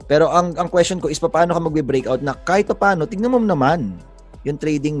 Pero ang question ko is paano ka magbe-breakout na kahit paano, tignan mo naman yung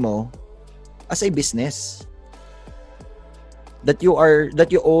trading mo as a business, that you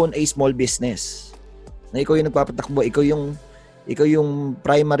own a small business, na ikaw yung nagpapatakbo, ikaw yung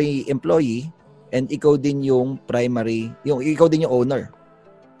primary employee, and ikaw din yung owner.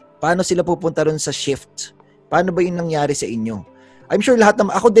 Paano sila pupunta ron sa shift? Paano ba yung nangyari sa inyo? I'm sure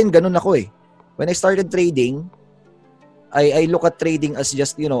ako din ganun ako when I started trading, I look at trading as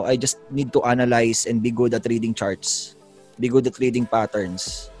just I just need to analyze and be good at reading charts, be good at reading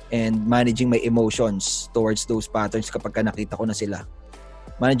patterns, and managing my emotions towards those patterns kapag nakita ko na sila.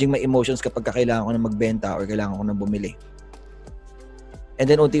 Managing my emotions kapag kailangan ko na magbenta or kailangan ko na bumili.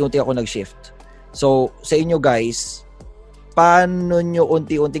 And then unti-unti ako nag-shift. So, sa inyo guys, paano nyo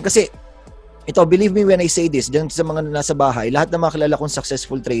unti-unti? Kasi, believe me when I say this, dyan sa mga nasa bahay, lahat ng mga kilala kong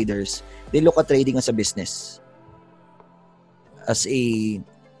successful traders, they look at trading as a business.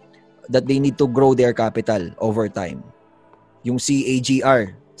 That they need to grow their capital over time. Yung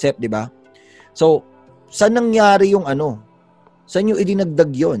CAGR, di ba? So, saan nangyari yung Saan yung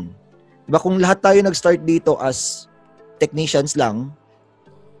idinagdag yun? Diba kung lahat tayo nag-start dito as technicians lang,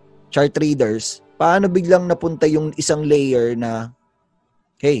 chart traders, paano biglang napunta yung isang layer na,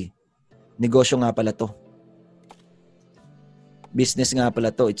 hey, negosyo nga pala to. Business nga pala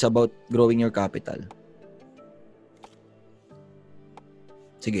to. It's about growing your capital.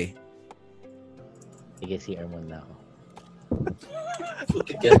 Sige. Sige, CR muna ako.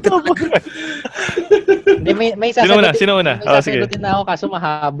 Hindi, may sasagutin. Sino una? May sasagutin na ako kaso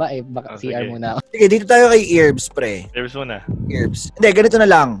mahaba Baka CR muna ako. Sige, dito tayo kay Erbs, pre. Erbs muna. Erbs. Hindi, ganito na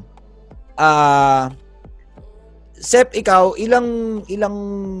lang. Sep, ikaw, ilang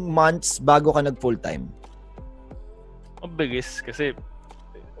months bago ka nag full-time? Mabilis kasi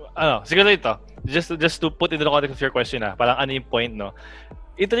siguro ito. Just to put into the context of your question parang ano yung point, no?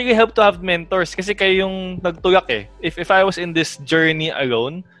 It really helped to have mentors kasi kayo yung nagtulak If I was in this journey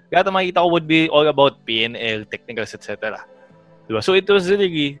alone, lahat na makikita ko would be all about PNL, technicals, etc. Diba? So it was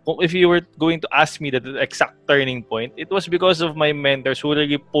really, if you were going to ask me the exact turning point, it was because of my mentors who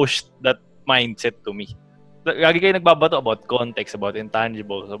really pushed that mindset to me. Lagi kayo nagbabato about context, about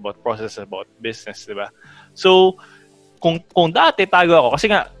intangibles, about process, about business, diba? So, kung dati tago ako, kasi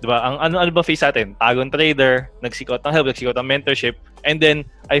nga, di ba, ang ano ba face natin? Tagong trader, nag-seek out ng help, nag-seek out ng mentorship, and then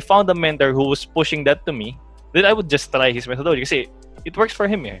I found a mentor who was pushing that to me, then I would just try his methodology kasi it works for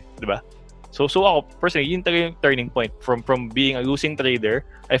him di ba? So ako, personally, yun talaga yung turning point. From being a losing trader,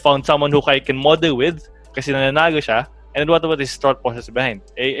 I found someone who I can model with kasi nananago siya, and what about his thought process behind?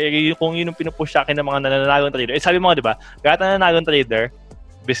 Kung yun yung pinupush sa akin ng mga nananagong trader, sabi mo nga, di ba, lahat na nananagong trader,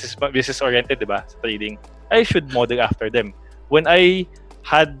 business-oriented, di ba, sa trading, I should model after them. When I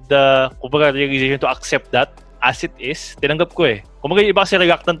had the realization to accept that as it is, tinanggap ko Kung mga iba kasi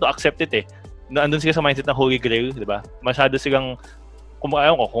reluctant to accept it eh. Andun sila sa mindset ng Holy Grail, di ba? Masyado silang, kung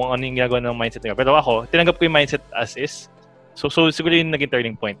ano yung ginagawa ng mindset nila. Pero ako, tinanggap ko yung mindset as is. So siguro yung naging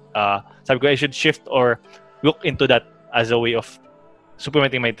turning point. Sabi ko, I should shift or look into that as a way of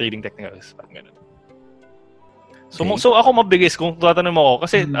supplementing my trading technicals. Parang ganun. So ako mabilis kung tatanong mo ako.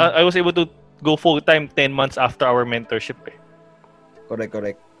 Kasi I was able to go full-time 10 months after our mentorship eh.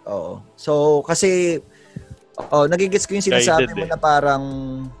 Correct. Oo. So, kasi, nagigets ko yung sinasabi mo na parang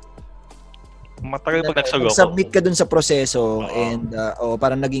matagal pag nagsago ko. Submit ka dun sa proseso and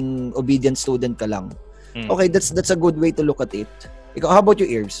parang naging obedient student ka lang. Okay, that's a good way to look at it. Ikaw, how about you,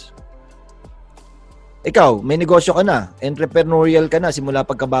 Ears? Ikaw, may negosyo ka na, entrepreneurial ka na simula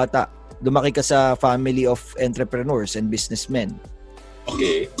pagkabata. Lumaki ka sa family of entrepreneurs and businessmen.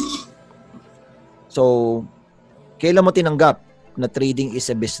 Okay. So, kailan mo tinanggap na trading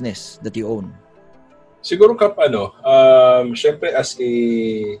is a business that you own? Siguro syempre as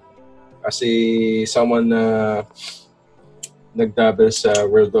a someone na nagdabel sa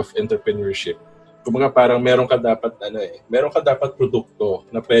world of entrepreneurship, kumbaga parang meron ka dapat produkto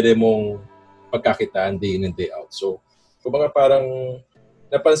na pwede mong pagkakitaan day in and day out. So, kumbaga parang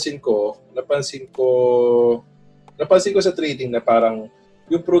napansin ko sa trading na parang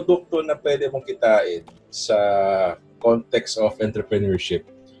yung produkto na pwede mong kitain sa context of entrepreneurship.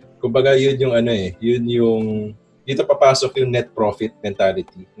 Kumbaga yun yung dito papasok yung net profit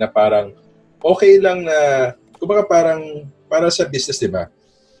mentality na parang okay lang na kumbaga parang para sa business, di ba?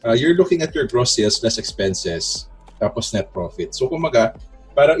 You're looking at your gross sales less expenses tapos net profit. So kumbaga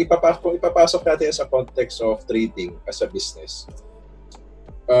parang ipapasok natin sa context of trading as a business.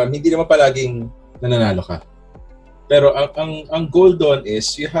 Hindi naman palaging nananalo ka. Pero ang goal doon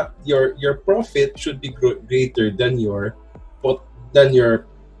is your profit should be greater than your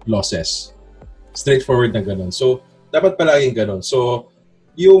losses. Straightforward na ganun. So, dapat palaging ganun. So,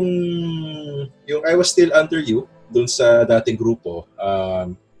 yung I was still under you dun sa dating grupo,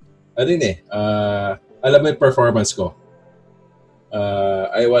 alam mo yung performance ko.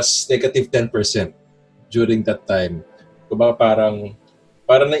 I was negative 10% during that time. Kumbaga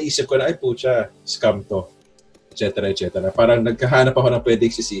parang naisip ko na, ay pucha, scam to. Etc. Parang nagkahanap ako ng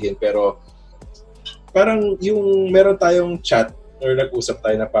pwedeng sisihin, pero parang yung meron tayong chat or nag-usap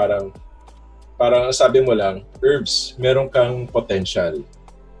tayo na parang sabi mo lang, Herbs, meron kang potential.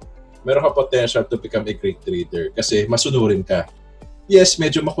 Meron kang potential to become a great trader kasi masunurin ka. Yes,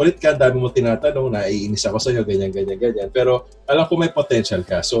 medyo makulit ka, dami mo tinatanong, naiinis ako sa'yo, ganyan. Pero alam ko may potential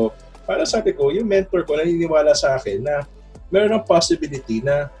ka. So, parang sabi ko, yung mentor ko naniniwala sa akin na meron ng possibility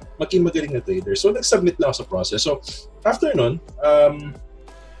na maging magaling na trader. So, nag-submit lang ako sa process. So, after nun,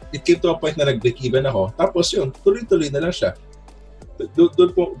 it came to a point na nag-break even ako. Tapos yun, tuloy-tuloy na lang siya.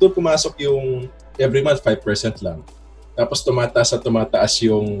 Doon pumasok yung every month 5% lang. Tapos tumataas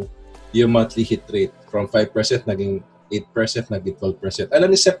yung monthly hit rate. From 5% naging 8%, naging 12%.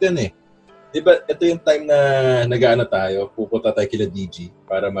 Alam ni Sep yan eh. Diba, ito yung time na nag-aano tayo, pupunta tayo kila DG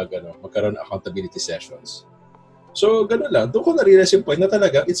para magkaroon ng accountability sessions. So, gano'n lang. Doon ko na-realize yung point na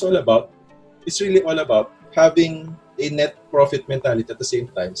talaga, it's really all about having a net profit mentality at the same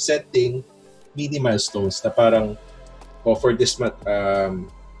time, setting mini milestones na parang, for this month,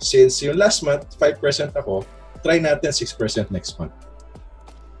 since yung last month, 5% ako, try natin 6% next month.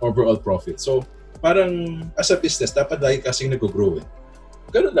 Overall profit. So, parang as a business, dapat lagi kasing nag-grow eh.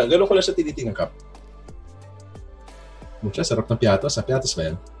 Ganun lang. Ganun ko lang siya tinitingnan, Kap. Mucha, sarap ng piatos. Sa piatos ba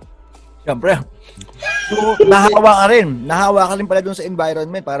yan? Siyempre. So, nahawa ka rin pala dun sa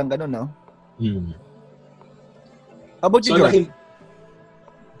environment. Parang ganun, no? How about you, George?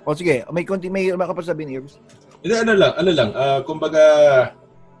 Sige. May makapasabihin, Irbs? Ano lang. Kumbaga,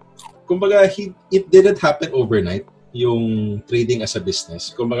 it didn't happen overnight, yung trading as a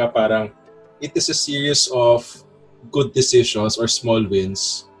business. Kumbaga, parang, it is a series of good decisions or small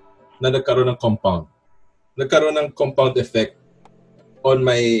wins na nagkaroon ng compound. Nagkaroon ng compound effect on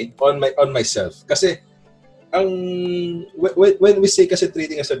myself. Kasi when we say kasi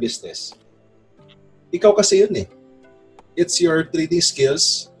trading as a business, ikaw kasi yun eh. It's your trading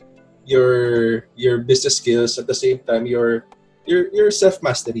skills, your business skills, at the same time your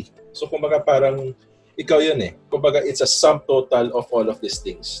self-mastery. So kumbaga parang ikaw yun eh. Kumbaga it's a sum total of all of these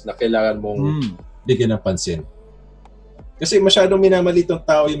things na kailangan mong bigyan ng pansin. Kasi masyadong minamalit ng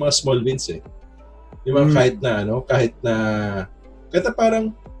tao yung mga small wins eh. Yung mga kahit na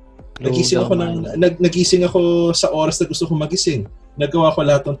parang nagising ako sa oras na gusto kong magising. Nagawa ko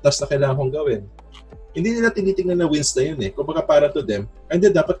lahat ng task na kailangan kong gawin. Hindi nila tinitingnan na wins na yun eh. Kumbaga para to them,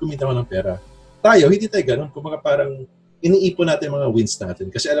 hindi dapat kumita ko ng pera. Tayo, hindi tayo ganun. Kumbaga parang iniipon natin mga wins natin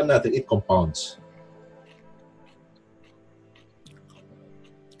kasi alam natin it compounds.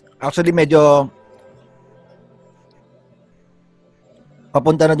 Actually, medyo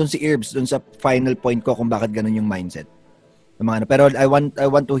papunta na dun si Irbs dun sa final point ko kung bakit ganun yung mindset. Pero I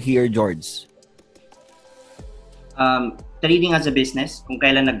want to hear George. Trading as a business, kung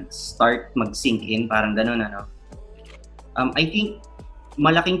kailan nag-start mag-sink in, parang ganun, ano. I think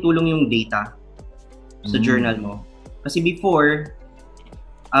malaking tulong yung data sa journal mo. Kasi before,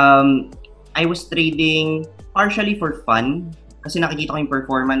 I was trading partially for fun kasi nakikita ko yung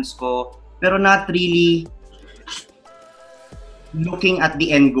performance ko, pero not really looking at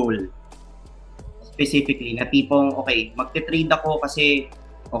the end goal. Specifically, na tipong, okay, magte-trade ako kasi,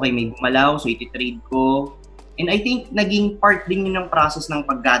 okay, may gumalaw, so iti-trade ko. And I think naging part din yun ng process ng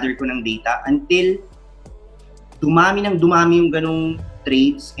pag-gather ko ng data until dumami yung ganung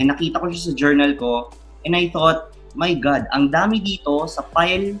trades and nakita ko siya sa journal ko and I thought, my God, ang dami dito sa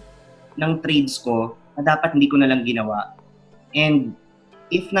pile ng trades ko na dapat hindi ko na lang ginawa. And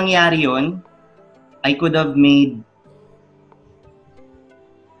if nangyari yun, I could have made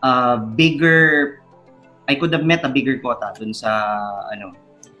I could have met a bigger quota dun sa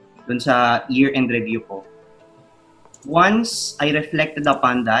year-end review ko. Once I reflected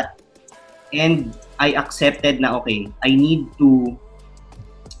upon that and I accepted na okay, I need to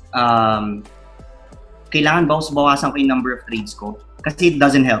kailangan bawasan ko yung number of trades ko kasi it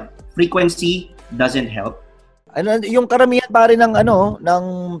doesn't help. Frequency doesn't help. Yung karamihan pare ng ng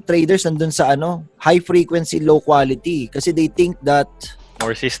traders nandun sa high frequency, low quality kasi they think that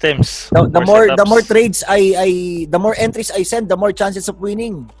more systems. The more trades the more entries I send, the more chances of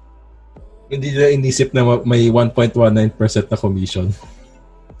winning. Hindi nila inisip na may 1.19% na commission.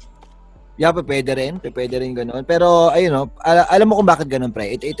 Yeah, pwede rin ganoon. Pero ayun alam mo kung bakit ganoon,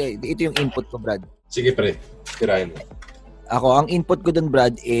 pre. Ito yung input ko, Brad. Sige, pre. Tirahin mo. Ako, ang input ko dun,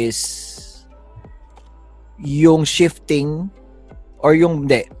 Brad, is yung shifting or yung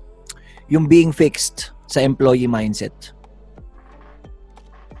being fixed sa employee mindset.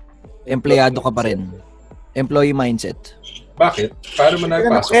 Empleyado ka pa rin. Employee mindset. Bakit? Paano mo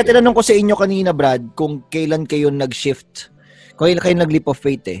napasok? Kaya tinanong ko sa inyo kanina, Brad, kung kailan kayo nag-shift. Kung kailan kayo nag-leap of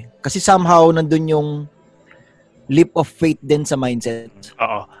faith Kasi somehow nandun yung leap of faith din sa mindset.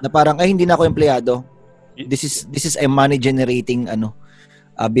 Oo. Na parang, hindi na ako empleyado. This is a money generating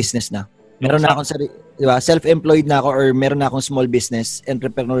business na. Meron na akong diba? Self-employed na ako or meron na akong small business,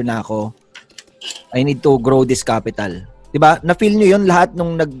 entrepreneur na ako. I need to grow this capital. Diba? Na-feel nyo yun lahat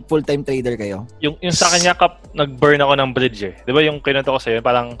nung nag-full-time trader kayo? Yung sa kanya, nag-burn ako ng bridge Diba yung kinento ko sa'yo,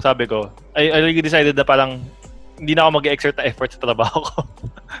 parang sabi ko, I really decided na parang hindi na ako mag-exert na effort sa trabaho ko.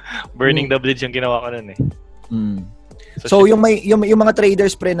 Burning the bridge yung ginawa ko nun So yung mga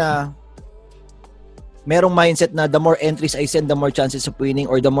traders, pre, na merong mindset na the more entries I send, the more chances of winning,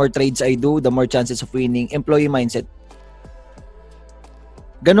 or the more trades I do, the more chances of winning. Employee mindset.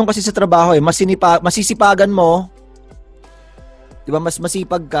 Ganun kasi sa trabaho masisipagan mo, diba, mas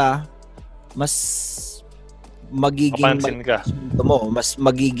masipag ka, mas magiging mas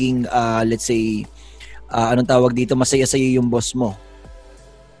magiging let's say anong tawag dito, masaya sa iyo yung boss mo.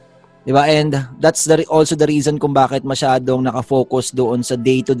 Diba? And that's also the reason kung bakit masyadong nakafocus doon sa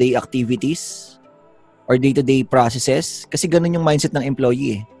day-to-day activities or day-to-day processes. Kasi ganun yung mindset ng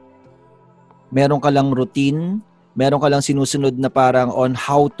employee Meron ka lang routine, meron ka lang sinusunod na parang on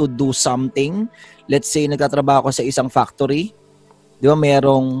how to do something. Let's say, nagtatrabaho ko sa isang factory. Di ba,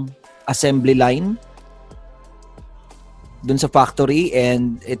 merong assembly line dun sa factory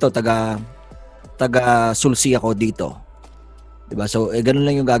and ito, taga sulsi ako dito. Diba? So, ganun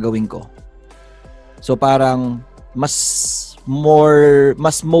lang yung gagawin ko. So, parang mas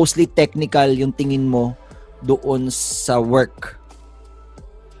mostly technical yung tingin mo doon sa work.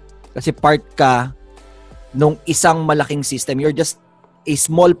 Kasi part ka nung isang malaking system. You're just a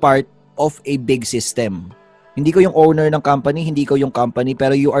small part of a big system. Hindi ko yung owner ng company, hindi ko yung company,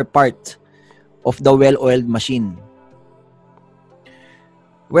 pero you are part of the well-oiled machine.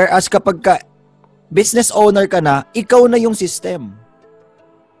 Whereas kapag business owner ka na, ikaw na yung system.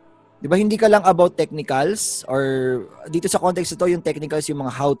 Di ba? Hindi ka lang about technicals or dito sa context ito, yung technicals, yung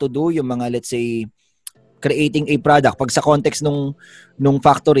mga how to do, yung mga let's say creating a product. Pag sa context nung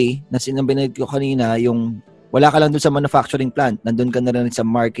factory na sinabi ko kanina, yung wala ka lang dun sa manufacturing plant, nandun ka na rin sa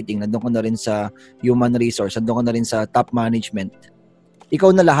marketing, nandun ka na rin sa human resource, nandun ka na rin sa top management.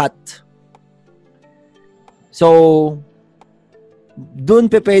 Ikaw na lahat. So, doon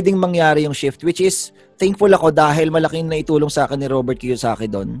pwedeng mangyari yung shift, which is thankful ako dahil malaking naitulong sa akin ni Robert Kiyosaki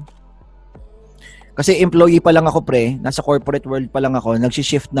doon. Kasi employee pa lang ako, pre, nasa corporate world pa lang ako,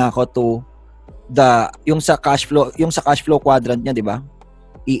 nagsi-shift na ako to yung sa cash flow quadrant niya, di ba?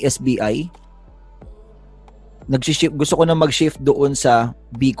 ESBI. gusto ko na mag-shift doon sa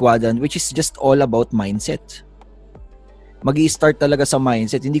B quadrant, which is just all about mindset. Mag-i-start talaga sa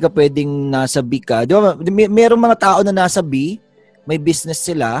mindset. Hindi ka pwedeng nasa B ka. Di ba? Merong mga tao na nasa B, may business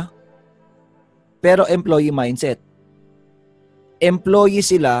sila, pero employee mindset. Employee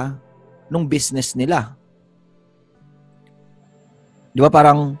sila nung business nila. Di ba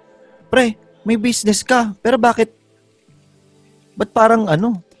parang, pre, may business ka, pero ba't parang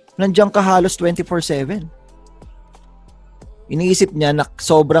nandiyan ka halos 24/7? Iniisip niya na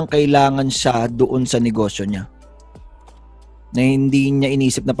sobrang kailangan siya doon sa negosyo niya. Na hindi niya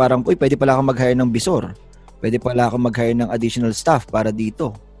iniisip na parang, pwede pala akong mag-hire ng bisor. Pwede pala akong mag-hire ng additional staff para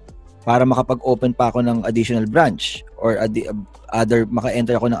dito. Para makapag-open pa ako ng additional branch or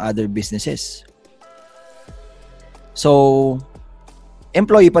maka-enter ako ng other businesses. So,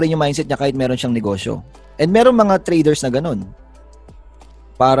 employee pa rin yung mindset niya kahit meron siyang negosyo. And meron mga traders na ganun.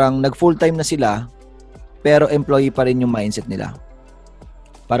 Parang nag-full-time na sila, pero employee pa rin yung mindset nila.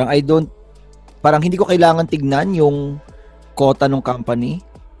 Parang hindi ko kailangan tignan yung quota ng company.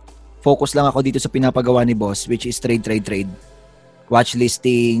 Focus lang ako dito sa pinapagawa ni boss, which is trade. Watch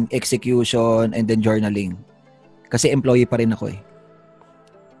listing, execution, and then journaling. Kasi employee pa rin ako eh.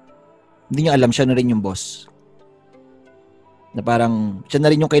 Hindi niya alam, siya na rin yung boss. Na parang, siya na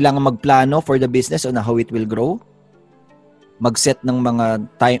rin yung kailangan magplano for the business on how it will grow. Mag-set ng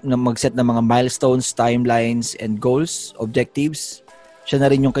mga milestones, timelines, and goals, objectives. Siya na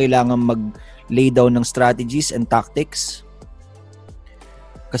rin yung kailangan mag-lay down ng strategies and tactics.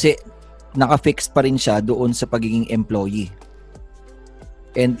 Kasi naka-fix pa rin siya doon sa pagiging employee.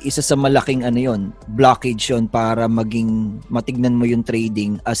 And isa sa malaking blockage yun para matignan mo yung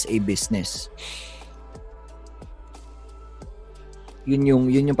trading as a business.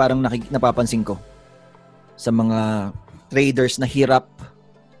 Yun yung parang napapansin ko sa mga traders na hirap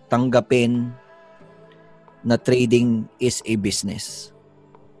tanggapin na trading is a business.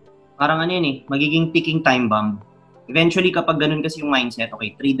 Parang magiging ticking time bomb. Eventually, kapag ganun kasi yung mindset,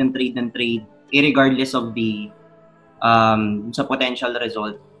 okay, trade, irregardless of the sa potential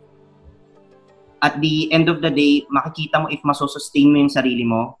result. At the end of the day, makikita mo if masosustain mo yung sarili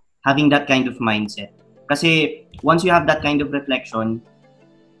mo having that kind of mindset. Kasi once you have that kind of reflection,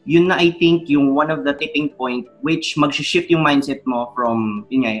 yun na I think yung one of the tipping point which mag-shift yung mindset mo from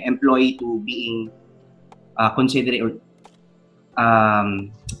employee to being considerate or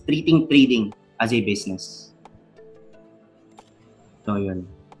treating trading as a business. So yun.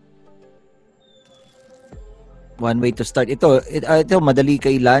 One way to start. Ito madali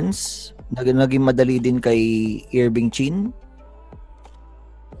kay Lance. Naging madali din kay Irving Chin.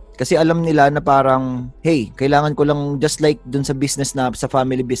 Kasi alam nila na parang, hey, kailangan ko lang, just like dun sa business sa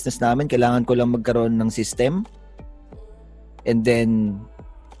family business namin, kailangan ko lang magkaroon ng system. And then,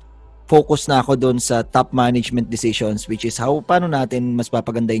 focus na ako dun sa top management decisions, which is paano natin mas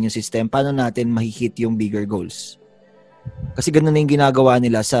papagandahin yung system, paano natin mahihit yung bigger goals. Kasi ganun na yung ginagawa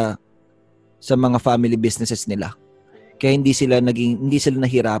nila sa mga family businesses nila. Kaya hindi sila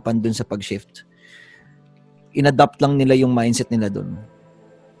nahirapan dun sa pag-shift. Inadapt lang nila yung mindset nila dun.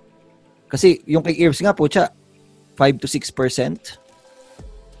 Kasi yung kay Irvs nga po, 5 to 6%.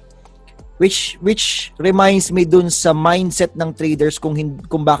 Which reminds me dun sa mindset ng traders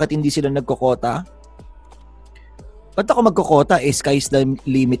kung bakit hindi sila nagkokota. Ba't ako magkokota? Sky's the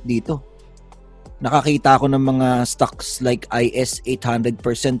limit dito. Nakakita ako ng mga stocks like IS 800%,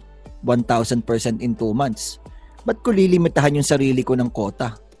 1,000% in 2 months. Ba't ko lilimitahan yung sarili ko ng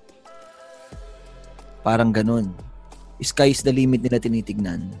quota? Parang ganun. Sky's the limit nila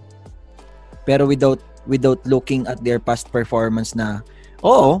tinitignan. Pero without looking at their past performance na,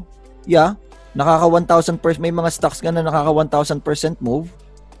 nakaka 1,000%, may mga stocks nga na nakaka 1,000% move.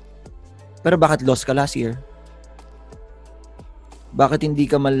 Pero bakit lost ka last year? Bakit hindi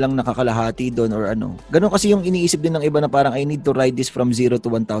ka man lang nakakalahati doon or ano? Ganun kasi yung iniisip din ng iba na parang I need to ride this from 0 to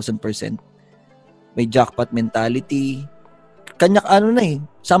 1,000%. May jackpot mentality. Kanyak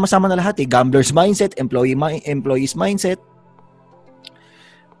sama-sama na lahat Gambler's mindset, employee's mindset.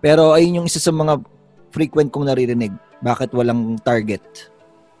 Pero ayun yung isa sa mga frequent kong naririnig. Bakit walang target?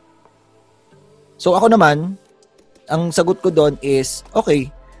 So ako naman, ang sagot ko doon is, okay,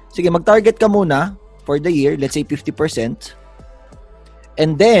 sige, mag-target ka muna for the year, let's say 50%.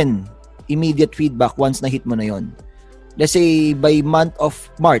 And then, immediate feedback once na-hit mo na yon. Let's say, by month of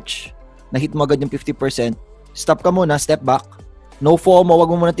March, na-hit mo agad yung 50%, stop ka muna, step back. No FOMO, wag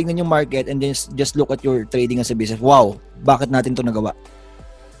mo muna tingnan yung market and then just look at your trading as a business. Wow, bakit natin to nagawa?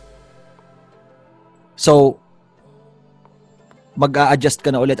 So, mag-a-adjust ka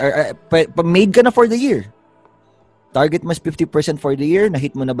na ulit. Made ka na for the year. Target mas 50% for the year,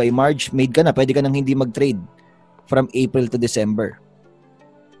 na-hit mo na by March, made ka na, pwede ka nang hindi mag-trade. from April to December.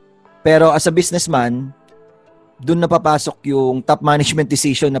 Pero as a businessman, dun napapasok yung top management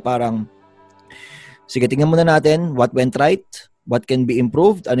decision na parang, sige, tingnan muna natin what went right, what can be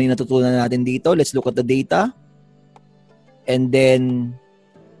improved, ano yung natutunan natin dito, let's look at the data, and then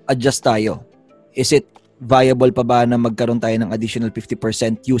adjust tayo. Is it viable pa ba na magkaroon tayo ng additional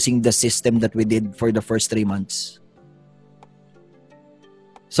 50% using the system that we did for the first 3 months?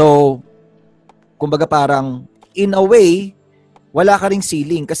 So, kumbaga parang, in a way, wala ka ring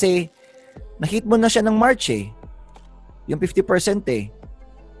ceiling kasi na-hit mo na siya ng March eh. Yung 50% eh.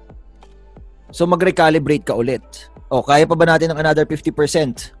 So, mag-recalibrate ka ulit. O, kaya pa ba natin ng another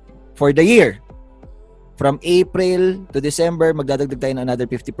 50% for the year? From April to December, magdadagdag tayo ng another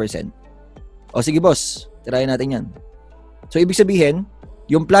 50%. O, sige boss, tirayan natin yan. So, ibig sabihin,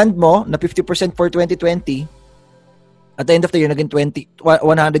 yung planned mo na 50% for 2020, at the end of the year, naging 100%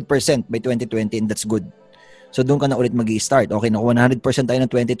 by 2020 and that's good. So, doon ka na ulit mag-i-start. Okay, na 100% tayo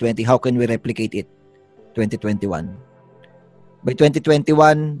ng 2020. How can we replicate it? 2021. By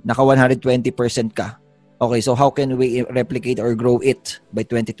 2021, naka 120% ka. Okay, so how can we replicate or grow it by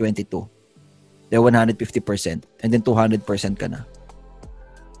 2022? The 150%. And then 200% ka na.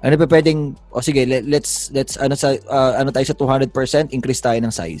 Ano pa pwedeng, sige, let's ano tayo sa 200%, increase tayo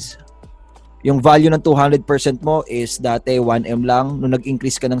ng size. Yung value ng 200% mo is dati 1M lang. Nung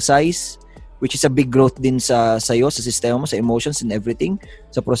nag-increase ka ng size, which is a big growth din sa iyo, sa sistema mo, sa emotions and everything,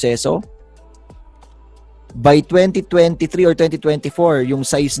 sa proseso. By 2023 or 2024, yung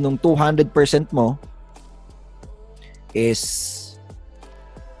size nung 200% mo is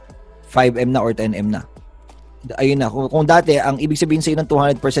 5M na or 10M na. Ayun na. Kung dati, ang ibig sabihin sa'yo ng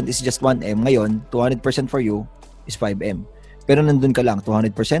 200% is just 1M, ngayon, 200% for you is 5M. Pero nandun ka lang,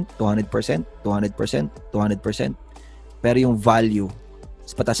 200%, 200%, 200%, 200%. Pero yung value,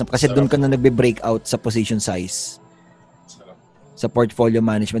 patas kasi doon ka na nagbe-breakout sa position size. Sa portfolio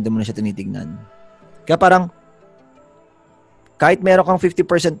management, doon mo na siya tinitignan. Kaya parang, kahit meron kang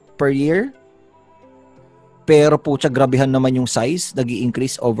 50% per year, pero putya, grabihan naman yung size,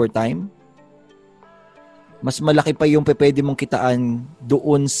 nag-i-increase over time, mas malaki pa yung pwede mong kitaan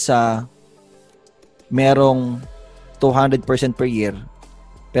doon sa merong 200% per year,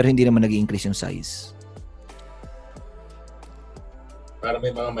 pero hindi naman nag-i-increase yung size. Para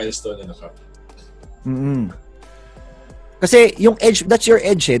may mga milestone na naka. Kasi yung edge, that's your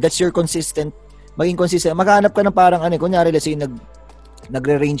edge eh. That's your consistent, maging consistent. Maghanap ka ng parang kunyari, let's say,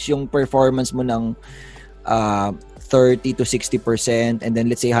 nagre-range yung performance mo ng 30 to 60% and then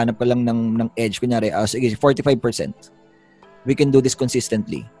let's say, hanap ka lang ng edge. Kunyari, sige, 45%. We can do this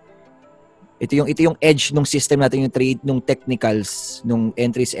consistently. Ito yung edge ng system natin, yung trade, nung technicals, nung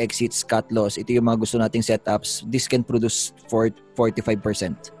entries, exits, cut loss. Ito yung mga gusto nating setups. This can produce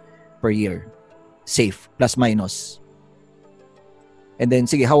 45% per year. Safe, plus minus. And then,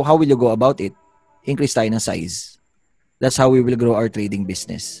 sige, how will you go about it? Increase tayo ng size. That's how we will grow our trading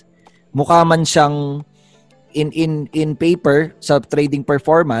business. Mukha man siyang in paper sa trading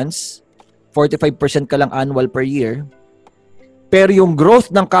performance, 45% ka lang annual per year. Pero yung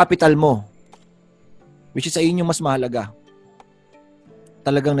growth ng capital mo, which is ayun yung mas mahalaga,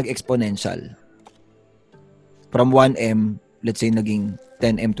 talagang nag-exponential. From 1M, let's say naging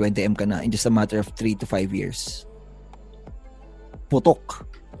 10M, 20M ka na in just a matter of 3 to 5 years. Putok.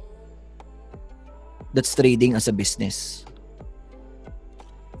 That's trading as a business.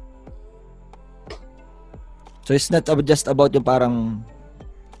 So it's not just about yung parang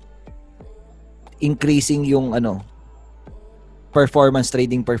increasing yung performance,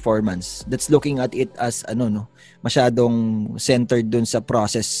 trading performance. That's looking at it as masyadong centered dun sa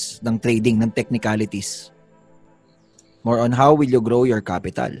process ng trading, ng technicalities. More on how will you grow your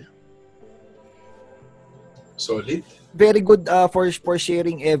capital. Solid. Very good for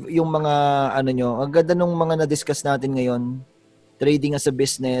sharing yung mga nyo. Ang ganda nung mga na-discuss natin ngayon. Trading as a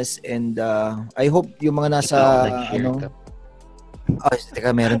business and I hope yung mga nasa teka,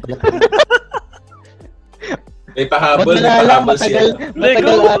 meron pala. May pahabol siya.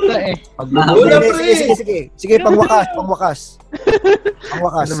 Matagal ata eh. Sige, pangwakas.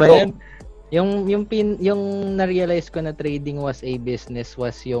 Ano ba yan? Yung na-realize ko na trading was a business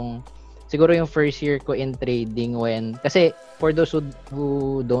was siguro yung first year ko in trading kasi for those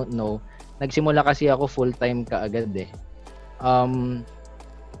who don't know, nagsimula kasi ako full-time kaagad eh.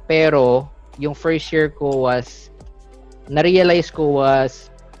 Pero yung first year ko na-realize ko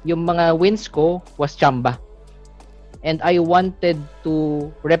yung mga wins ko was chamba. And I wanted to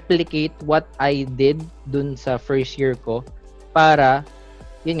replicate what I did dun sa first year ko para,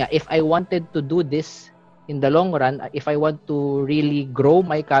 yun nga, if I wanted to do this in the long run, if I want to really grow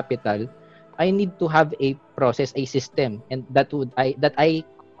my capital, I need to have a process, a system, and that I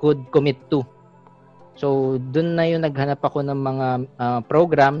could commit to. So, dun na yung naghanap ako ng mga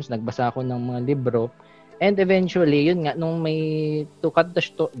programs, nagbasa ako ng mga libro, and eventually, yun nga, nung may to cut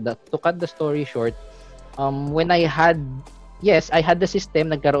the story short, when I had the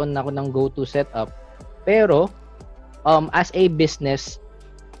system, nagkaroon na ako ng go-to setup, pero, as a business,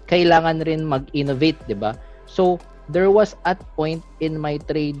 kailangan rin mag-innovate, di ba? So, there was at point in my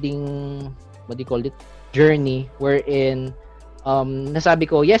trading, journey, wherein, nasabi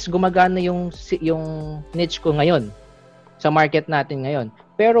ko, yes, gumagana yung niche ko ngayon sa market natin ngayon.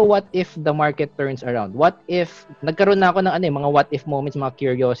 Pero what if the market turns around? What if nagkaroon na ako ng mga what if moments, mga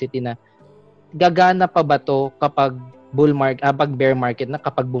curiosity na gagana pa ba to kapag pag bear market na,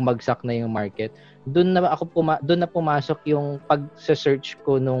 kapag bumagsak na yung market? Doon na pumasok yung pag-search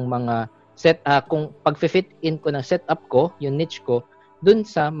ko nung mga kung pag-fit in ko ng setup ko, yung niche ko, doon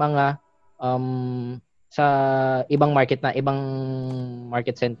sa mga sa ibang market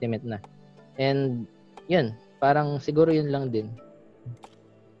sentiment na. And yun, parang siguro yun lang din.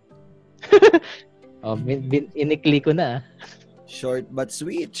 Inikli ko na. Short but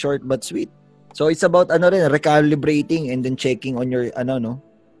sweet. So it's about recalibrating and then checking on your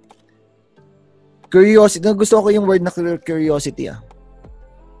curiosity. Gusto ko yung word na curiosity.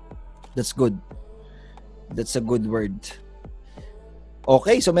 That's good. That's a good word.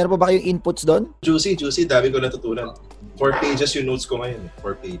 Okay, so meron pa ba kayong inputs doon? Juicy. Dami ko natutunan. 4 pages yung notes ko ngayon.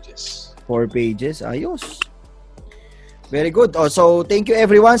 4 pages. 4 pages. Ayos. Very good. So thank you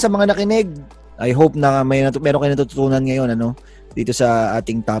everyone sa mga nakinig. I hope na meron kayo natutunan ngayon dito sa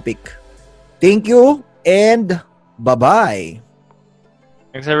ating topic. Thank you and bye-bye.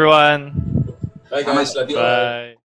 Thanks everyone. Bye guys. Love you all. Bye.